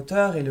jamais à la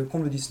hauteur. Et le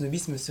comble du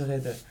snobisme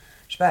serait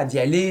d'y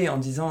aller en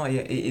disant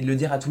et de le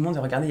dire à tout le monde, et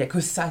regardez, il n'y a que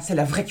ça, c'est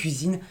la vraie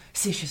cuisine,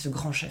 c'est chez ce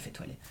grand chef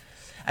étoilé.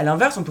 À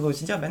l'inverse, on pourrait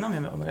aussi dire, non, mais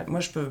moi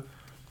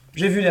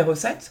j'ai vu les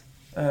recettes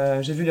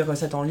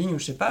en ligne ou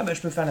je sais pas,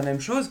 je peux faire la même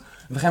chose.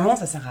 Vraiment,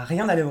 ça sert à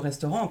rien d'aller au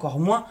restaurant, encore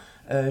moins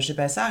chez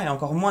Passard et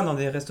encore moins dans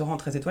des restaurants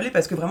très étoilés,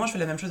 parce que vraiment, je fais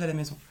la même chose à la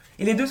maison.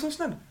 Et les deux sont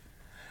snobs.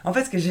 En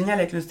fait, ce qui est génial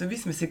avec le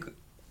snobisme, c'est que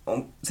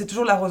c'est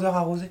toujours l'arroseur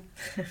arrosé.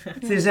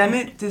 C'est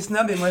jamais t'es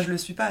snob et moi je le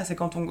suis pas. C'est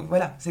quand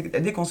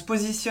dès qu'on se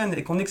positionne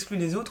et qu'on exclut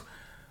les autres,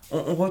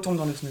 on retombe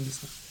dans le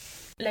snobisme.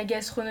 La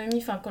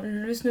gastronomie,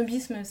 le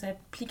snobisme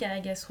s'applique à la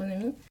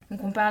gastronomie.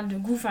 Donc on parle de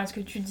goût, ce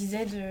que tu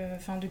disais,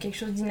 de quelque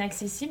chose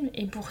d'inaccessible.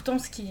 Et pourtant,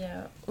 ce qui est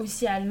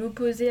aussi à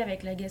l'opposé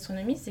avec la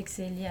gastronomie, c'est que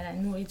c'est lié à la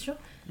nourriture.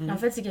 Et en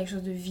fait, c'est quelque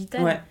chose de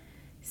vital. Ouais.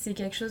 C'est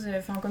quelque chose,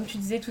 comme tu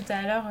disais tout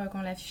à l'heure,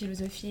 quand la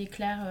philosophie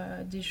éclare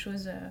des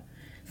choses...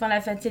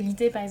 la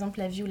fatalité, par exemple,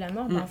 la vie ou la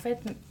mort, en fait,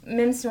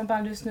 même si on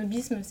parle de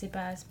snobisme, c'est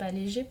pas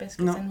léger parce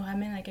que ça nous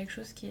ramène à quelque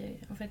chose qui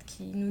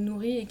nous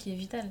nourrit et qui est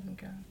vital.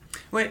 Donc,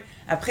 Oui,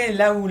 après,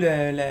 là où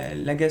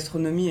la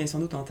gastronomie est sans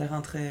doute un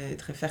terrain très,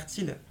 très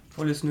fertile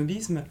pour le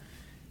snobisme,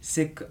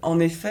 c'est qu'en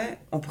effet,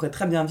 on pourrait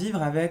très bien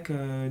vivre avec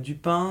du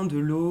pain, de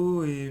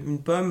l'eau et une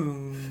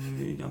pomme,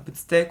 ou un peu de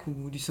steak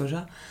ou du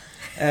soja.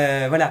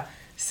 Voilà,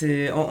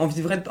 on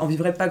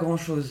vivrait pas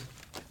grand-chose.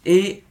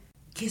 Et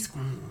qu'est-ce qu'on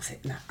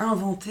a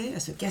inventé à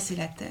se casser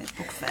la tête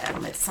pour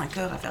mettre 5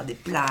 heures à faire des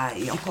plats,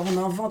 et encore on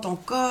invente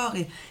encore,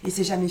 et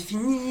c'est jamais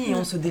fini, et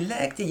on se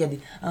délecte, et il y a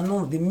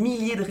des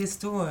milliers de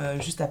restos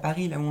juste à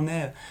Paris, là où on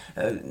est,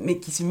 mais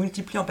qui se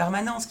multiplient en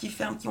permanence, qui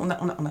ferment,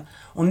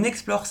 on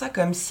explore ça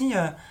comme si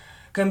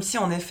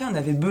en effet on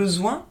avait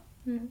besoin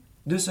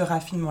de ce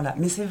raffinement-là.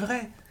 Mais c'est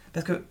vrai,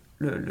 parce que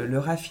le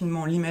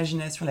raffinement,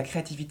 l'imagination, la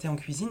créativité en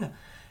cuisine,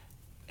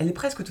 elle est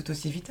presque tout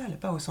aussi vitale,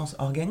 pas au sens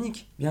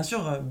organique. Bien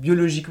sûr,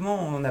 biologiquement,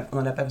 on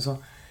n'en a pas besoin.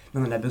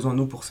 Mais on en a besoin,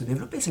 nous, pour se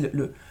développer. C'est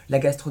la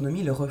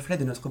gastronomie, le reflet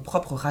de notre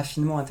propre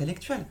raffinement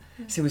intellectuel.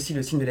 C'est aussi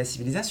le signe de la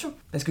civilisation.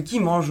 Parce que qui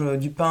mange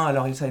du pain,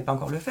 alors il ne savait pas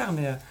encore le faire,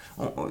 mais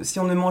si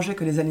on ne mangeait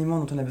que les aliments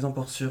dont on a besoin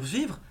pour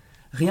survivre,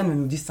 rien ne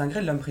nous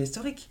distinguerait de l'homme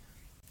préhistorique.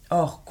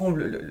 Or,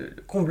 le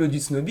comble du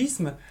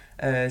snobisme,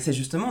 c'est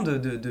justement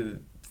de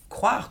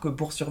croire que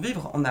pour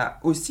survivre, on a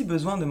aussi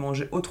besoin de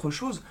manger autre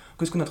chose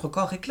que ce que notre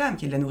corps réclame,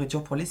 qui est de la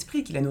nourriture pour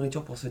l'esprit, qui est de la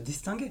nourriture pour se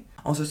distinguer.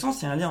 En ce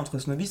sens, il y a un lien entre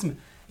snobisme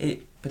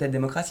et peut-être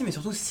démocratie, mais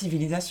surtout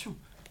civilisation.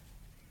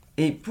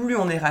 Et plus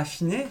on est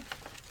raffiné,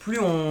 plus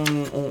on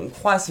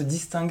croit se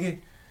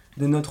distinguer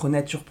de notre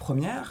nature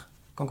première,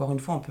 qu'encore une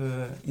fois, on peut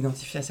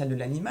identifier à celle de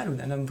l'animal ou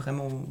d'un homme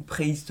vraiment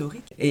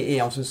préhistorique.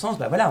 Et en ce sens,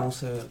 bah voilà,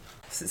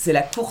 c'est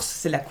la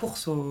course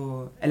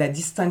à la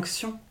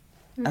distinction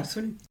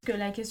absolue. Parce que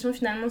la question,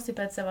 finalement, c'est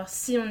pas de savoir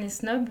si on est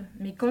snob,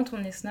 mais quand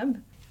on est snob.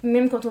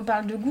 Même quand on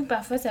parle de goût,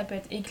 parfois, ça peut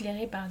être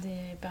éclairé par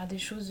des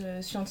choses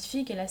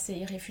scientifiques, et là, c'est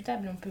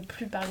irréfutable. On peut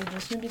plus parler de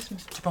snobisme.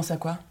 Tu penses à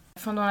quoi ?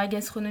 Enfin, dans la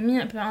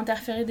gastronomie, on peut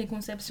interférer des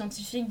concepts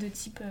scientifiques de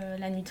type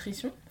la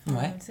nutrition.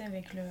 Ouais. Tu sais,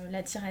 avec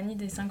la tyrannie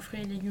des 5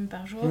 fruits et légumes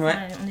par jour. Ouais.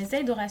 Enfin, on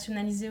essaye de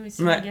rationaliser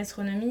aussi Ouais. la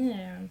gastronomie.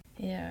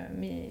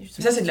 Mais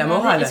justement, Ça, c'est de la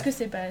morale. Est-ce que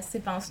c'est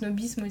pas un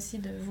snobisme aussi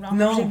de vouloir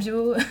Non. manger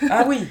bio?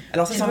 Ah oui,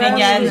 alors ça Et c'est vegan,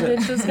 encore autre chose.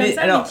 des choses comme Mais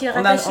ça, alors, mais qui est on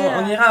rattaché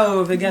on ira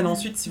au vegan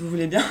ensuite si vous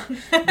voulez bien.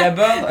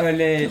 D'abord,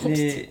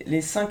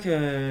 les 5,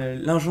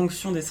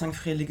 l'injonction des 5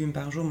 fruits et légumes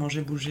par jour,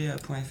 manger,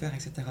 bouger.fr,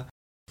 etc.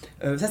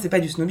 Ça, c'est pas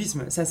du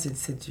snobisme, ça, c'est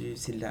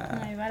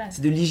Ouais, voilà.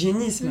 de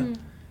l'hygiénisme.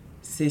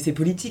 C'est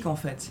politique, en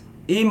fait,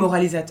 et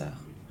moralisateur.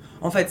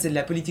 En fait, c'est de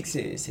la politique,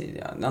 c'est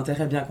un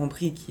intérêt bien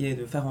compris qui est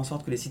de faire en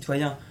sorte que les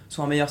citoyens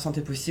soient en meilleure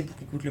santé possible pour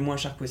qu'ils coûtent le moins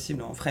cher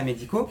possible en frais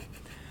médicaux,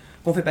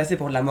 qu'on fait passer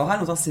pour de la morale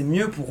en disant c'est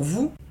mieux pour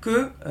vous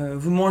que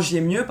vous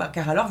mangiez mieux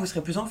car alors vous serez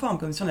plus en forme,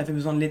 comme si on avait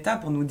besoin de l'État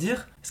pour nous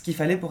dire ce qu'il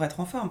fallait pour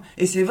être en forme.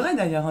 Et c'est vrai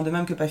d'ailleurs, hein, de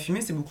même que pas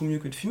fumer, c'est beaucoup mieux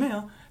que de fumer.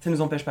 Hein. Ça ne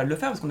nous empêche pas de le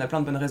faire parce qu'on a plein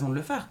de bonnes raisons de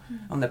le faire.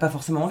 On n'a pas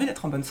forcément envie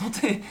d'être en bonne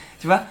santé,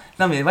 tu vois.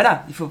 Non mais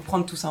voilà, il faut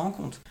prendre tout ça en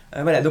compte.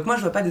 Voilà, donc moi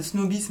je vois pas de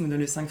snobisme de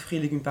les 5 fruits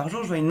et légumes par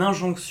jour, je vois une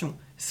injonction.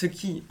 Ce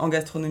qui, en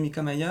gastronomie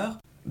comme ailleurs,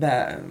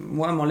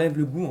 moi, m'enlève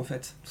le goût, en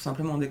fait. Tout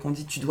simplement, dès qu'on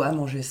dit tu dois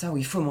manger ça ou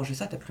il faut manger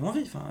ça, t'as plus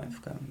envie. Enfin, faut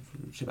quand même,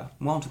 je sais pas.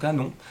 Moi, en tout cas,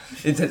 non.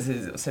 Et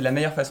c'est la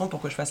meilleure façon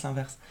pour que je fasse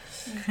l'inverse.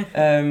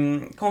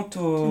 Quant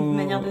au... Une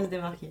manière de se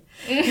démarquer.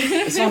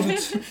 Sans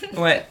doute,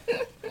 ouais.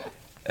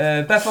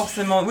 Pas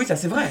forcément... Oui, ça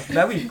c'est vrai.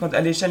 Bah oui, quand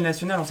à l'échelle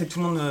nationale, on sait que tout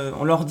le monde...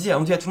 on dit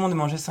à tout le monde de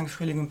manger 5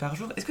 fruits et légumes par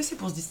jour. Est-ce que c'est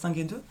pour se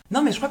distinguer d'eux ?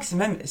 Non, mais je crois que c'est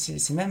même...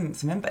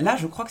 Là,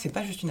 je crois que c'est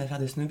pas juste une affaire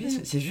de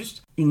snobisme, c'est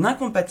juste une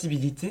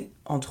incompatibilité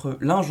entre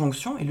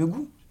l'injonction et le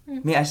goût.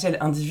 Mais à échelle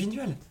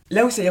individuelle.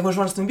 Là où ça y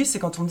rejoint le snobisme, c'est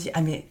quand on dit «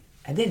 Ah mais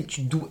Adèle,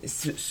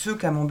 ce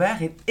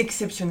camembert est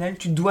exceptionnel,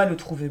 tu dois le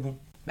trouver bon. »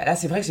 Bah là,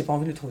 c'est vrai que j'ai pas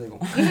envie de le trouver bon.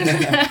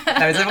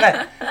 Ah, mais c'est vrai.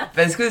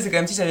 Parce que c'est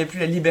comme si j'avais plus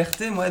la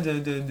liberté, moi,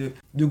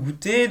 de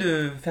goûter,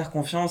 de faire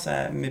confiance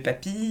à mes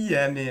papilles,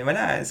 à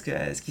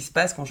ce qui se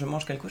passe quand je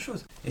mange quelque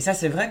chose. Et ça,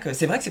 c'est vrai que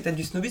c'est peut-être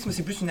du snobisme,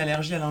 c'est plus une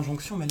allergie à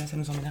l'injonction, mais là, ça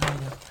nous emmènera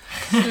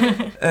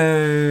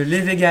ailleurs.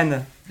 Les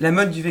véganes, la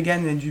mode du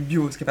vegan et du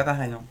bio, ce qui est pas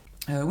pareil. Hein.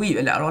 Oui,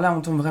 alors là, on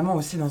tombe vraiment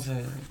aussi dans...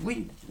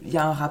 Oui, il y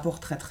a un rapport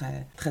très...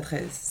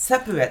 Ça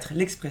peut être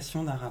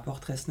l'expression d'un rapport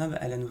très snob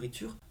à la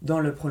nourriture, dans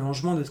le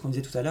prolongement de ce qu'on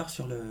disait tout à l'heure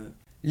sur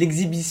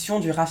l'exhibition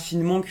du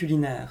raffinement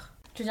culinaire.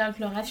 Tu veux dire que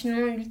le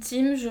raffinement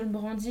ultime, je le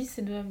brandis,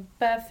 c'est de ne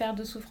pas faire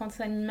de souffrance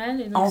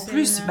animale. Et donc en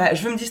plus,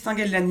 je veux me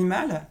distinguer de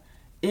l'animal,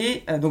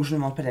 et donc je ne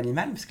mange pas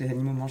l'animal, parce que les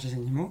animaux mangent les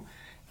animaux,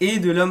 et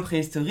de l'homme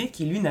préhistorique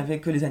qui, lui, n'avait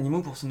que les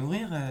animaux pour se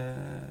nourrir,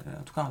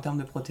 en tout cas en termes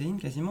de protéines,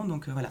 quasiment,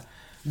 donc voilà.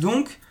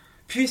 Donc...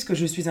 Puisque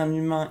je suis un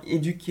humain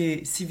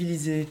éduqué,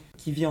 civilisé,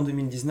 qui vit en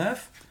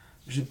 2019,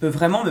 je peux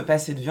vraiment me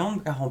passer de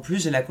viande, car en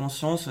plus j'ai la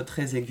conscience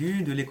très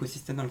aiguë de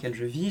l'écosystème dans lequel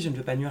je vis, je ne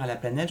veux pas nuire à la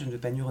planète, je ne veux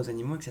pas nuire aux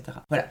animaux, etc.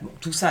 Voilà, bon,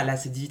 tout ça, là,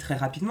 c'est dit très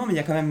rapidement, mais il y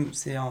a quand même,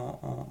 c'est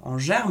en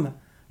germe,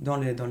 dans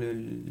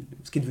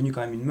ce qui est devenu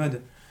quand même une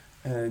mode,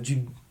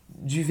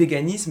 du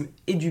véganisme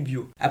et du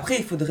bio. Après,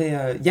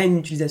 il y a une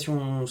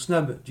utilisation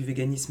snob du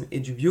véganisme et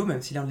du bio,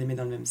 même si là on les met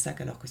dans le même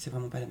sac alors que c'est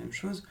vraiment pas la même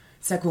chose.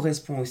 Ça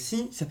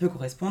peut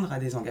correspondre à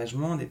des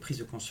engagements, des prises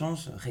de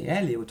conscience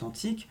réelles et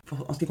authentiques.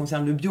 En ce qui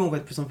concerne le bio, on voit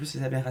de plus en plus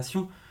ces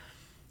aberrations.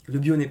 Le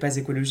bio n'est pas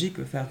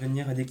écologique, faire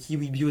venir des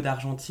kiwis bio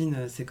d'Argentine,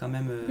 c'est quand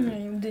même...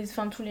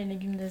 Ou tous les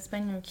légumes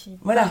d'Espagne qui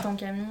voilà. partent en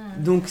camion.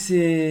 Donc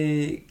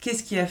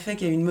qu'est-ce qui a fait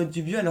qu'il y a eu une mode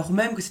du bio alors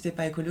même que c'était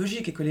pas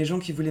écologique et que les gens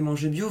qui voulaient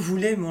manger bio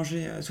voulaient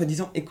manger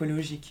soi-disant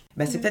écologique.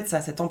 C'est peut-être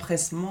ça, cet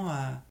empressement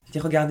à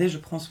dire regardez, je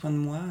prends soin de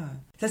moi.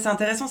 Ça c'est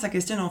intéressant, ça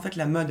questionne en fait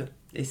la mode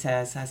et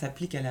ça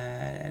s'applique à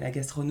la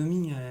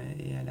gastronomie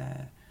et à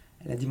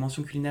la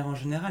dimension culinaire en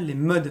général, les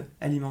modes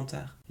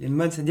alimentaires. Les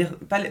modes, c'est-à-dire,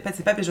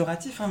 c'est pas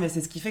péjoratif, hein, mais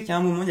c'est ce qui fait qu'à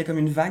un moment, il y a comme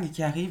une vague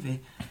qui arrive et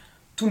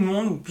tout le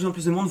monde, ou plus en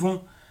plus de monde,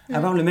 vont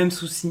avoir le même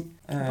souci.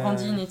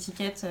 Brandit une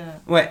étiquette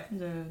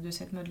de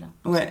cette mode-là.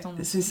 Ouais,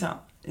 c'est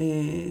ça.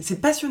 Et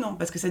c'est passionnant,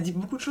 parce que ça dit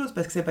beaucoup de choses,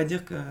 parce que c'est pas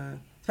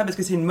parce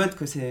que c'est une mode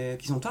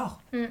qu'ils ont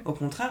tort. Au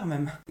contraire,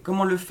 même.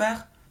 Comment le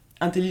faire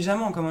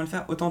intelligemment, comment le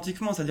faire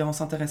authentiquement, c'est-à-dire en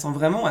s'intéressant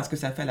vraiment à ce que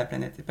ça fait à la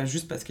planète, et pas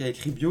juste parce qu'il y a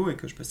écrit bio et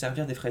que je peux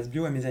servir des fraises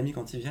bio à mes amis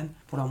quand ils viennent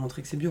pour leur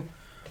montrer que c'est bio.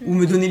 Ou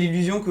me donner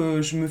l'illusion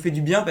que je me fais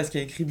du bien parce qu'il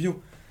y a écrit bio,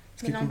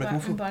 ce qui est complètement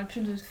faux. On parle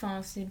plus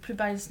c'est plus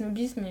parler de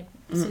snobisme, mais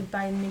c'est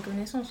parler de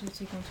méconnaissance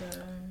aussi quand...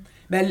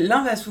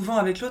 L'un va souvent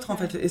avec l'autre en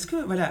fait. Est-ce que,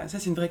 ça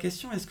c'est une vraie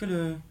question, est-ce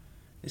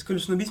que le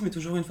snobisme est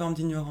toujours une forme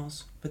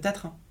d'ignorance ?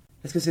 Peut-être, hein.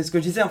 Parce que c'est ce que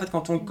je disais en fait,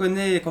 quand on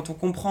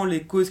comprend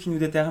les causes qui nous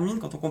déterminent,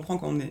 quand on comprend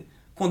qu'on est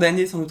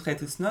condamné sans nous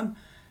traiter de snob,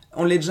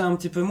 on l'est déjà un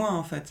petit peu moins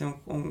en fait. Et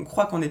on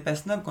croit qu'on n'est pas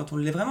snob quand on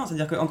l'est vraiment.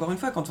 C'est-à-dire qu'encore une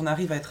fois, quand on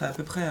arrive à être à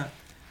peu près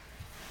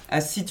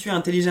à se situer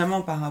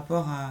intelligemment par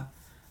rapport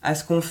à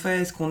ce qu'on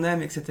fait, ce qu'on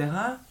aime, etc.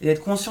 et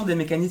être conscient des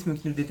mécanismes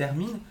qui nous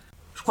déterminent,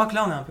 je crois que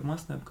là, on est un peu moins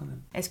snob quand même.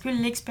 Est-ce que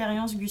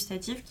l'expérience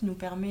gustative qui nous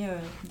permet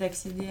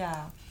d'accéder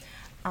à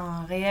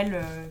un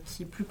réel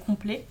qui est plus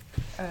complet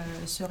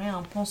serait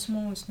un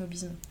pansement au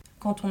snobisme ?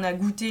 Quand on a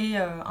goûté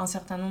un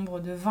certain nombre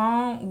de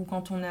vins ou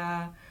quand on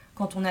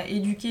a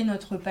éduqué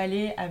notre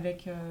palais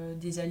avec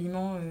des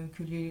aliments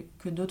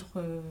que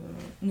d'autres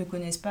ne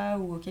connaissent pas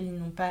ou auxquels ils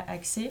n'ont pas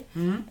accès,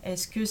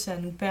 est-ce que ça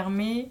nous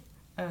permet,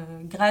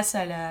 grâce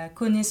à la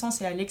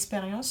connaissance et à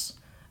l'expérience,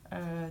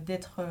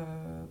 d'être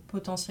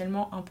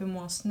potentiellement un peu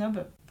moins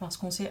snob parce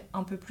qu'on sait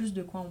un peu plus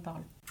de quoi on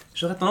parle?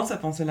 J'aurais tendance à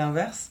penser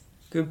l'inverse,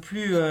 que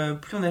plus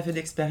on a fait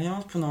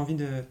d'expérience, plus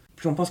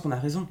on pense qu'on a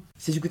raison.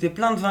 Si tu goûtais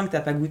plein de vins que t'as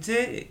pas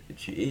goûté,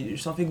 et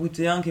je t'en fais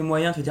goûter un qui est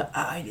moyen, tu vas dire «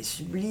 Ah, il est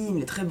sublime,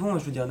 il est très bon », et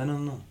je veux dire «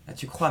 Non, là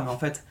tu crois, mais en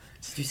fait,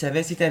 si tu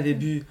savais, si t'avais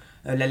bu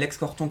l'Alex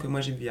Corton que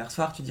moi j'ai bu hier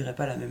soir, tu dirais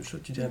pas la même chose,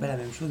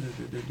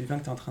 du vin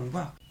que t'es en train de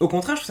boire. » Au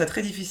contraire, je trouve ça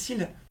très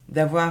difficile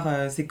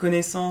d'avoir ces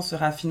connaissances, ce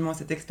raffinement,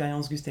 cette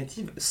expérience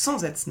gustative,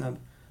 sans être snob.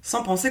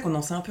 Sans penser qu'on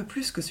en sait un peu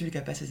plus que celui qui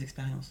a pas ces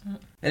expériences.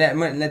 Et là,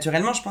 moi,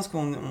 naturellement, je pense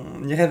qu'on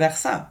irait vers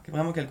ça, qui est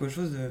vraiment quelque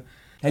chose de...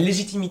 La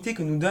légitimité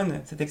que nous donne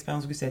cette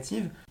expérience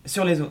gustative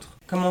sur les autres.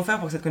 Comment faire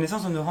pour que cette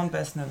connaissance ne nous rende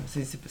pas snob ?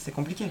 C'est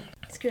compliqué.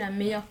 Est-ce que la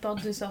meilleure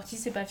porte de sortie,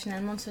 c'est pas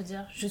finalement de se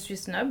dire « Je suis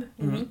snob,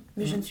 oui,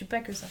 mais je ne suis pas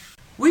que ça ».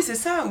 Oui, c'est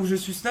ça, ou je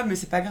suis snob, mais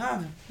c'est pas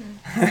grave.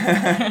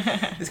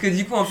 Parce que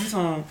du coup, en plus,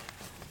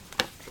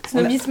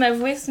 Snobisme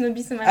avoué,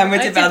 snobisme à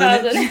moitié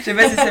pardonné. Je sais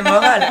pas si c'est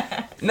moral.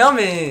 Non,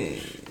 mais...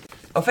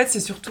 En fait, je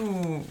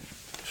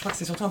crois que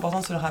c'est surtout important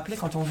de se le rappeler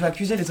quand on veut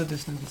accuser les autres de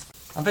snobisme.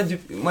 En fait,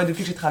 moi,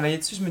 depuis que j'ai travaillé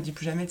dessus, je me dis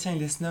plus jamais, tiens,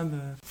 il est snob.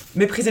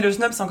 Mépriser le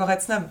snob, c'est encore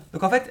être snob.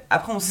 Donc en fait,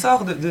 après, on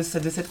sort de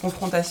cette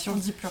confrontation. On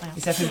dit plus rien. Et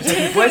ça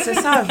fait ouais, c'est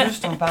ça,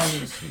 juste, on parle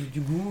du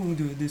goût,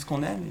 de ce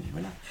qu'on aime, et puis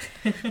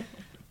voilà.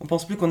 On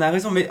pense plus qu'on a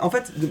raison. Mais en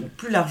fait,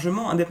 plus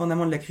largement,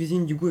 indépendamment de la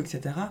cuisine, du goût,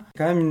 etc.,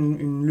 quand même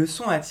une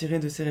leçon à tirer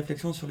de ces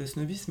réflexions sur le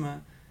snobisme,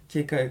 qui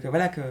est que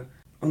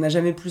on n'a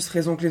jamais plus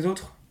raison que les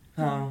autres.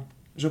 Enfin,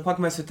 je crois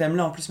que moi, ce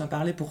thème-là, en plus, m'a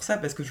parlé pour ça,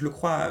 parce que je le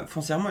crois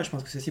foncièrement, et je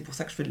pense que c'est aussi pour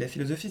ça que je fais de la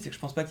philosophie, c'est que je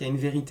pense pas qu'il y a une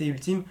vérité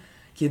ultime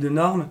qui est de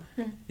normes,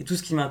 et tout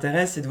ce qui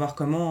m'intéresse, c'est de voir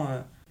comment...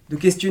 de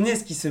questionner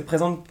ce qui se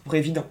présente pour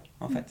évident,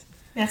 en fait.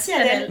 Merci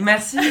Adèle.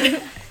 Merci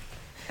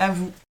à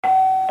vous.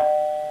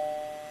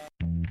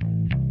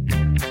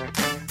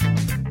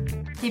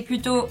 T'es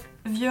plutôt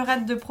vieux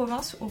rade de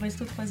province ou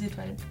resto 3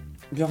 étoiles?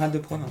 Vieux rade de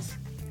province,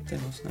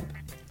 tellement snob.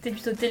 T'es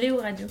plutôt télé ou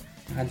radio?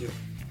 Radio.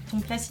 Ton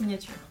plat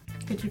signature,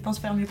 que tu penses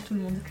faire mieux que tout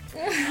le monde?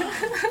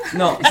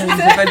 Non, je ne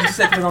fais pas du tout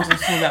cette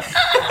présentation-là.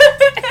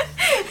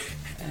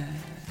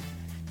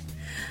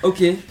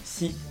 Ok,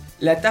 si.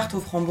 La tarte aux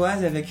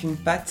framboises avec une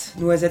pâte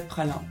noisette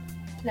pralin.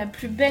 La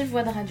plus belle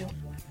voix de radio?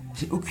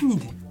 J'ai aucune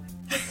idée.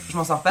 Je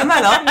m'en sors pas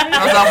mal, hein. Je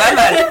m'en sors pas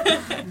mal.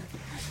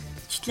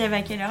 Tu te lèves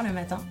à quelle heure le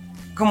matin?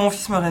 Quand mon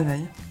fils me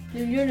réveille.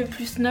 Le lieu le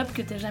plus snob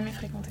que t'aies jamais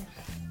fréquenté?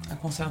 Un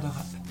concert de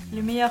rap.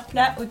 Le meilleur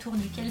plat autour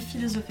duquel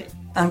philosopher?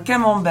 Un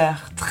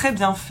camembert très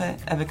bien fait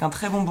avec un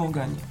très bon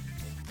bourgogne.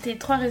 Tes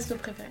 3 restos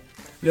préférés?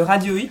 Le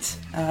Radio Hit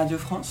à Radio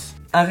France.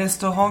 Un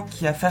restaurant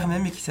qui a fermé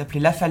mais qui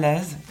s'appelait La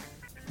Falaise,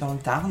 dans le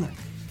Tarn,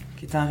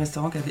 qui était un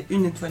restaurant qui avait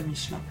 1 étoile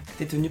Michelin,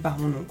 qui était tenu par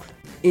mon oncle.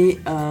 Et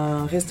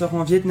un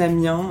restaurant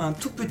vietnamien, un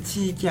tout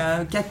petit, qui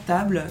a 4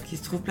 tables, qui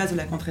se trouve place de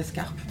la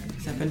Contrescarpe,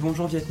 qui s'appelle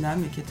Bonjour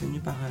Vietnam et qui est tenu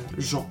par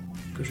Jean,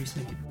 que je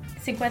salue.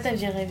 C'est quoi ta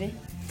vie rêvée?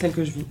 Celle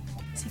que je vis.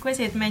 C'est quoi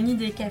cette manie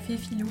des cafés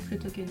philo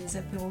plutôt que des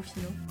apéros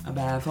philo? Ah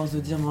bah à force de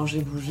dire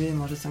manger, bouger,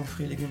 manger 5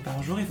 fruits et légumes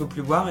par jour, il faut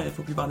plus boire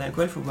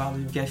d'alcool, il faut boire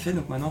du café,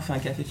 donc maintenant on fait un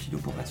café philo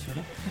pour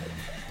rassurer.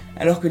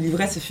 Alors que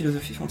l'ivresse et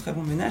philosophie font très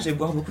bon ménage et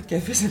boire beaucoup de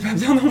café c'est pas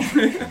bien non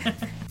plus.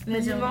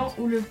 L'aliment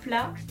ou le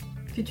plat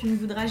que tu ne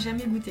voudras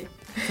jamais goûter?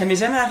 Ça m'est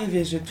jamais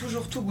arrivé, j'ai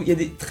toujours tout goûté.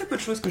 Il y a très peu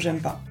de choses que j'aime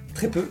pas,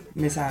 très peu,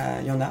 mais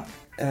il y en a.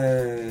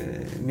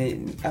 Mais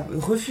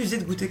refuser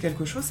de goûter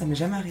quelque chose, ça m'est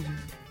jamais arrivé.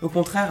 Au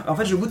contraire, en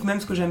fait, je goûte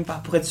même ce que j'aime pas,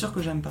 pour être sûr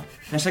que j'aime pas.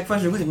 Mais à chaque fois,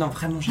 je le goûte et non,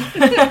 vraiment, j'aime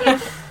pas.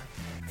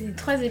 Tes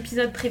 3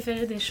 épisodes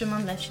préférés des chemins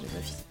de la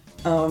philosophie?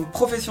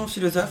 Profession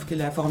philosophe, qui est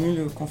la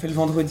formule qu'on fait le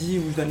vendredi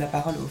où je donne la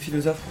parole aux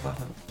philosophes pour voir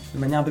de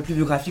manière un peu plus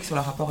biographique sur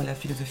leur rapport à la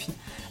philosophie,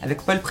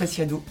 avec Paul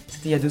Preciado,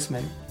 c'était il y a 2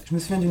 semaines. Je me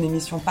souviens d'une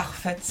émission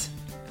parfaite,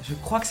 je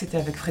crois que c'était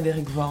avec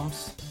Frédéric Worms,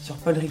 sur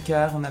Paul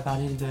Ricoeur, on a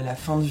parlé de la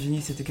fin de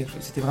vie,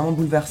 c'était vraiment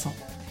bouleversant.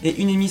 Et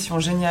une émission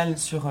géniale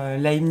sur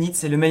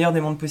Leibniz et le meilleur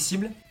des mondes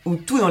possibles, où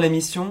tout dans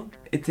l'émission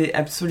était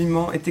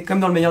comme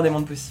dans le meilleur des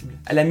mondes possibles.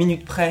 À la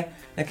minute près,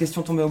 la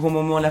question tombait au bon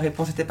moment, la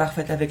réponse était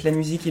parfaite avec la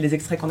musique et les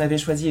extraits qu'on avait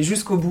choisis. Et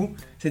jusqu'au bout,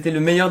 c'était le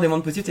meilleur des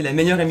mondes possibles, c'était la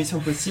meilleure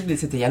émission possible. Et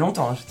c'était il y a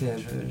longtemps, hein.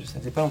 Ça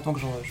faisait pas longtemps que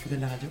je faisais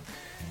de la radio.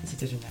 Et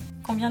c'était génial.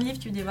 Combien de livres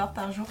tu dévores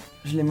par jour?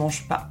 Je les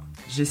mange pas.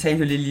 J'essaye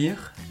de les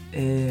lire.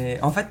 Et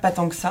en fait, pas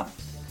tant que ça.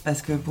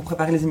 Parce que pour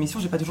préparer les émissions,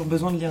 j'ai pas toujours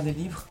besoin de lire des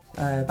livres.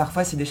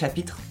 Parfois, c'est des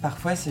chapitres.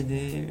 Parfois, c'est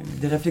des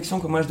réflexions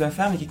que moi je dois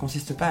faire, mais qui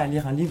consistent pas à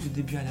lire un livre du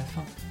début à la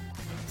fin.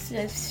 Si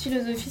la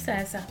philosophie,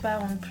 ça sert pas à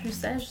rendre plus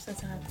sage, ça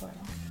sert à quoi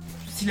alors?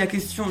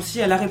 si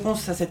la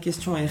réponse à cette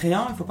question est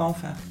rien, il faut pas en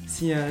faire.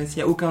 S'il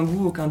y a aucun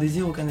goût, aucun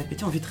désir, aucun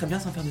appétit, on vit très bien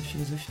sans faire de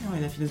philosophie,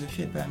 et la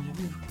philosophie, elle peut amener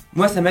vivre.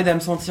 Moi, ça m'aide à me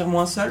sentir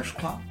moins seul, je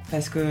crois,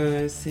 parce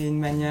que c'est une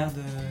manière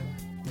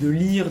de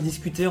lire,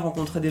 discuter,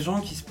 rencontrer des gens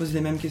qui se posent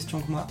les mêmes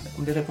questions que moi,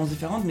 qui ont des réponses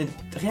différentes, mais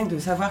rien que de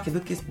savoir qu'il y a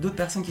d'autres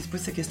personnes qui se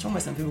posent ces questions, moi,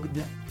 ça me fait beaucoup de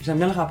bien. J'aime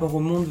bien le rapport au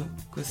monde,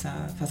 ça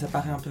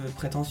paraît un peu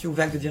prétentieux ou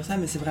vague de dire ça,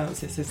 mais c'est vrai,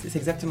 c'est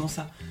exactement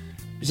ça.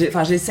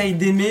 J'essaye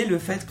d'aimer le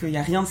fait qu'il n'y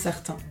a rien de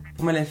certain.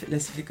 Pour moi,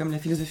 comme la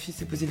philosophie,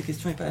 c'est poser des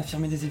questions et pas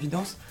affirmer des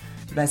évidences,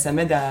 ça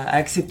m'aide à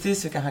accepter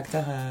ce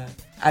caractère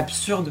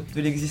absurde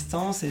de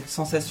l'existence et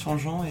sans cesse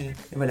changeant. Et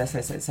voilà, ça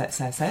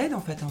aide en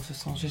fait, en ce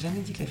sens. J'ai jamais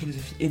dit que la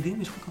philosophie aidait,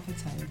 mais je crois qu'en fait,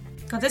 ça aide.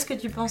 Quand est-ce que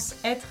tu penses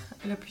être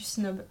la plus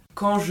snob ?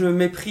 Quand je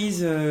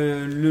méprise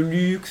le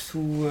luxe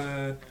ou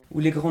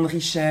les grandes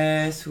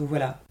richesses, ou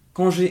voilà.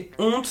 Quand j'ai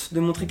honte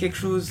de montrer quelque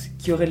chose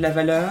qui aurait de la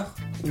valeur,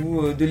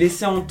 ou de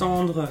laisser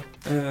entendre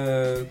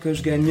que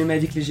je gagne mieux ma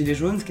vie que les gilets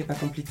jaunes, ce qui n'est pas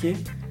compliqué,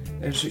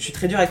 je suis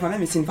très dur avec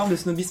moi-même, et c'est une forme de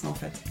snobisme en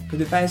fait, que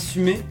de ne pas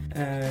assumer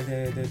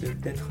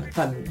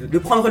de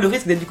prendre le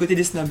risque d'être du côté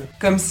des snobs.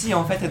 Comme si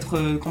en fait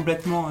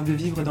de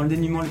vivre dans le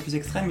dénuement le plus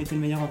extrême était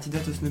le meilleur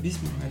antidote au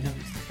snobisme, on a bien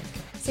vu.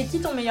 C'est qui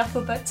ton meilleur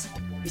popote ?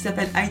 Il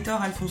s'appelle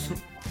Aitor Alfonso,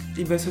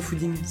 il bosse au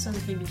fooding. Sans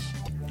biche.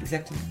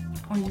 Exactement.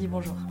 On lui dit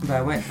bonjour.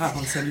 Bah ouais, on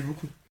le salue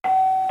beaucoup.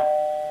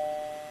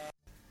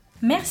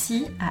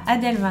 Merci à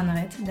Adèle Van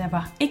Rett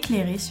d'avoir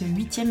éclairé ce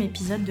 8e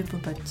épisode de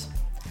Popote.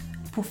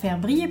 Pour faire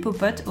briller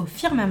Popote au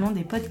firmament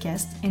des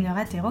podcasts et ne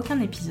rater aucun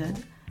épisode,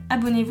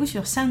 abonnez-vous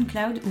sur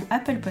SoundCloud ou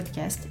Apple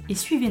Podcast et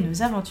suivez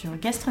nos aventures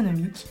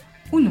gastronomiques,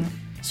 ou non,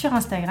 sur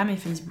Instagram et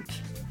Facebook.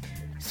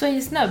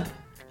 Soyez snob,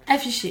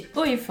 affichez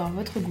haut et fort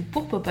votre goût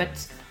pour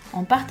Popote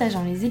en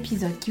partageant les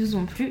épisodes qui vous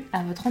ont plu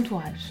à votre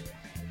entourage.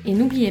 Et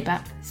n'oubliez pas,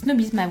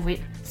 snobisme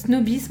avoué,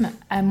 snobisme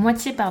à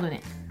moitié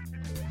pardonné.